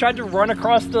car. Bernal tried to run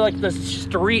across the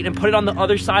street and put it on the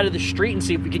other side of the street and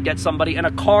see if we could get somebody, and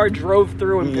a car drove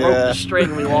through and broke the string,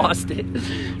 and we lost it.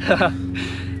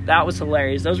 That was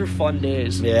hilarious. Those were fun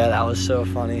days. Yeah, that was so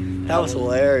funny. That was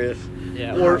hilarious.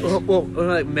 Yeah. Or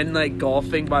like midnight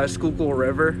golfing by a Schuylkill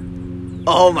River.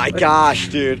 Oh my gosh,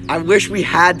 dude. I wish we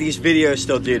had these videos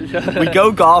still, dude. We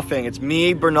go golfing. It's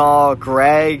me, Bernal,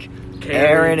 Greg, Carrie.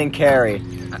 Aaron, and Carrie.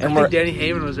 I think Danny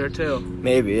Heyman was there too.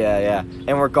 Maybe, yeah.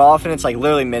 And we're golfing. It's like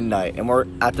literally midnight. And we're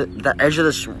at the edge of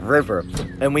this river.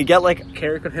 And we get like...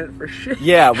 Carrie could hit it for shit.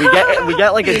 Yeah, we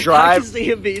get like a I drive. can see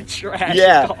him being trash.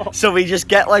 Yeah. So we just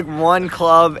get like one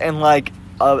club and like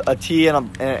a tee and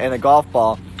a golf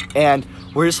ball. And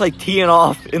we're just like teeing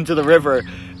off into the river.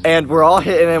 And we're all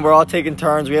hitting and we're all taking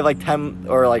turns. We have like 10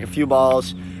 or like a few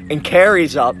balls. And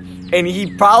Carrie's up. And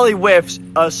he probably whiffs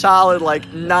a solid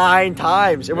like 9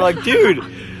 times. And we're like, dude,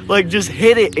 like just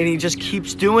hit it. And he just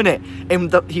keeps doing it.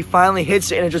 And he finally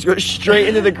hits it and it just goes straight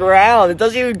into the ground. It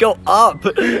doesn't even go up.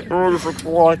 And we're just like,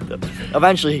 what?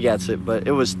 Eventually he gets it. But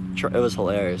it was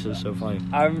hilarious. It was so funny.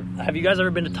 Have you guys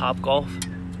ever been to Topgolf?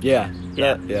 Yeah.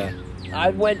 Yeah. I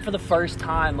went for the first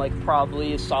time, like,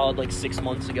 probably a solid, like, 6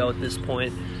 months ago at this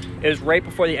point. It was right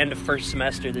before the end of first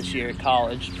semester this year at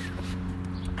college.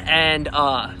 And,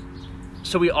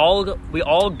 so we all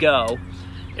go.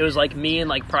 It was, like, me and,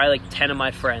 like, probably, like, 10 of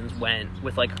my friends went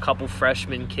with, like, a couple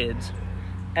freshman kids.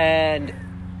 And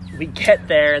we get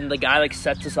there, and the guy, like,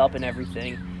 sets us up and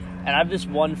everything. And I have this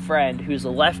one friend who's a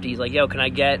lefty. He's like, yo, can I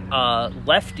get a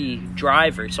lefty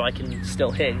driver so I can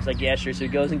still hit? He's like, yeah, sure. So he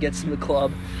goes and gets in the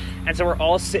club. And so we're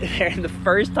all sitting there, and the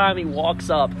first time he walks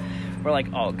up, we're like,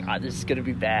 oh, God, this is going to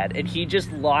be bad. And he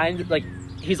just lines, like,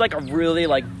 he's, like, a really,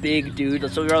 like, big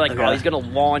dude. So we were like, oh, he's going to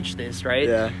launch this, right?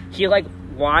 Yeah. He, like,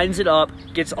 winds it up,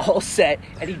 gets all set,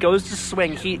 and he goes to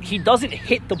swing. He doesn't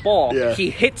hit the ball. Yeah. He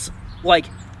hits, like,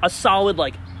 a solid,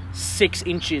 like, 6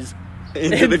 inches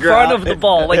Into in the front ground. of the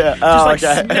ball, like Yeah.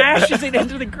 smashes it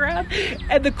into the ground,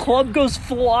 and the club goes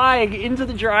flying into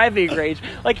the driving range.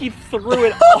 Like he threw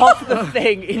it off the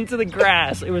thing into the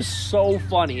grass. It was so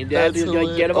funny. And Dad had to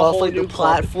like get him a off whole like new the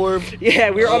club. platform.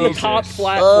 Yeah, we were on the top Jesus.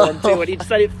 platform too, and he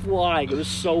sent it flying. It was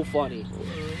so funny.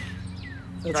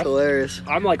 That's hilarious.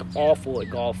 I'm like awful at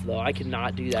golf though. I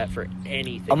cannot do that for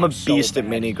anything. I'm a so beast at bad.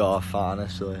 mini golf,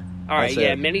 honestly. All right, That's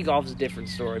yeah, it. mini golf is a different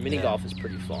story. Mini Yeah. golf is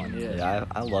pretty fun. Yeah,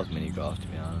 I love mini golf, to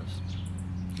be honest.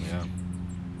 Yeah.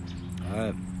 All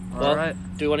right. Well, All right.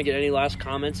 do you want to get any last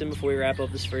comments in before we wrap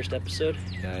up this first episode?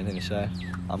 Yeah, anything to say?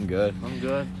 I'm good. I'm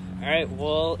good. All right.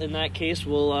 Well, in that case,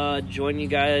 we'll join you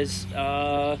guys.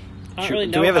 I don't really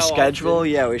know Do we have a how schedule?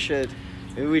 often. Yeah, we should.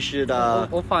 Maybe we should.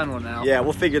 We'll find one out. Yeah,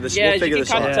 we'll figure this. Yeah, we'll figure you this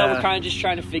can kind out. of tell Yeah. we're kind of just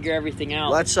trying to figure everything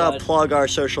out. Let's but- plug our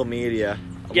social media.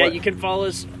 Yeah, What- you can follow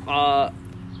us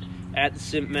at the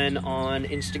Simp Men on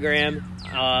Instagram.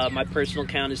 My personal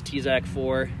account is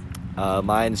Tzak4.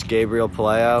 Mine's Gabriel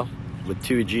Paleo with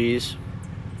 2 G's.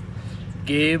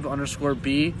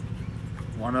 Gabe_B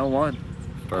 101.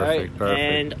 Perfect. All right, Perfect.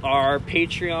 and our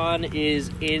Patreon is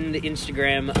in the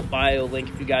Instagram bio link.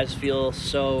 If you guys feel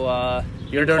so,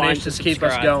 Your inclined donations to keep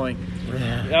us subscribe. going.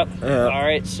 Yep. Yeah. All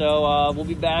right. So we'll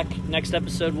be back. Next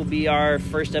episode will be our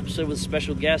first episode with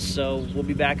special guests. So we'll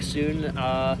be back soon.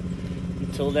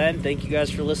 Until then, thank you guys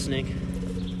for listening.